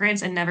and corporate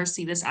grants and never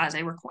see this as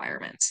a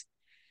requirement.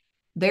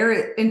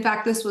 In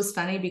fact, this was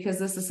funny because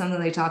this is something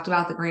they talked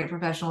about the Grant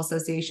Professional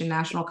Association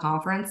National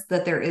Conference,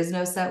 that there is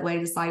no set way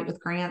to cite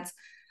with grants.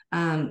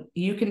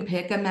 You can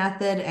pick a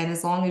method, and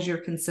as long as you're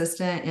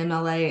consistent,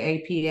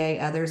 MLA,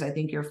 APA, others, I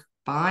think you're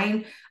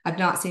fine. I've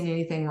not seen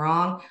anything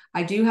wrong.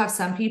 I do have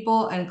some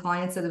people and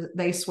clients that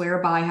they swear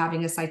by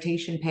having a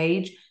citation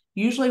page.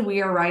 Usually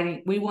we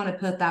want to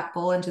put that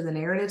full into the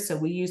narrative. So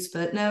we use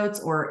footnotes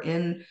or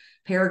in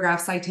paragraph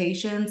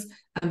citations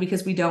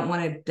because we don't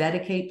want to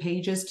dedicate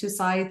pages to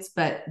sites,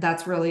 but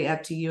that's really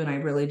up to you. And I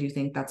really do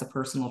think that's a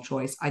personal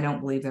choice. I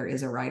don't believe there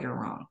is a right or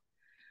wrong.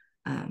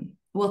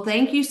 Well,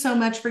 thank you so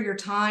much for your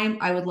time.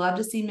 I would love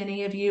to see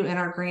many of you in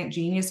our Grant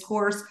Genius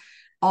course.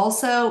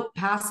 Also,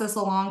 pass this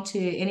along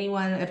to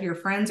anyone of your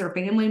friends or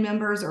family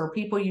members or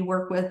people you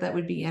work with that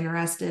would be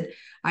interested.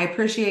 I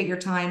appreciate your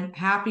time.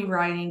 Happy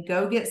writing.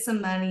 Go get some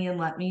money and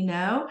let me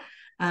know.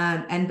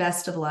 And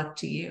best of luck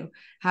to you.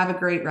 Have a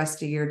great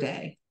rest of your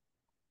day.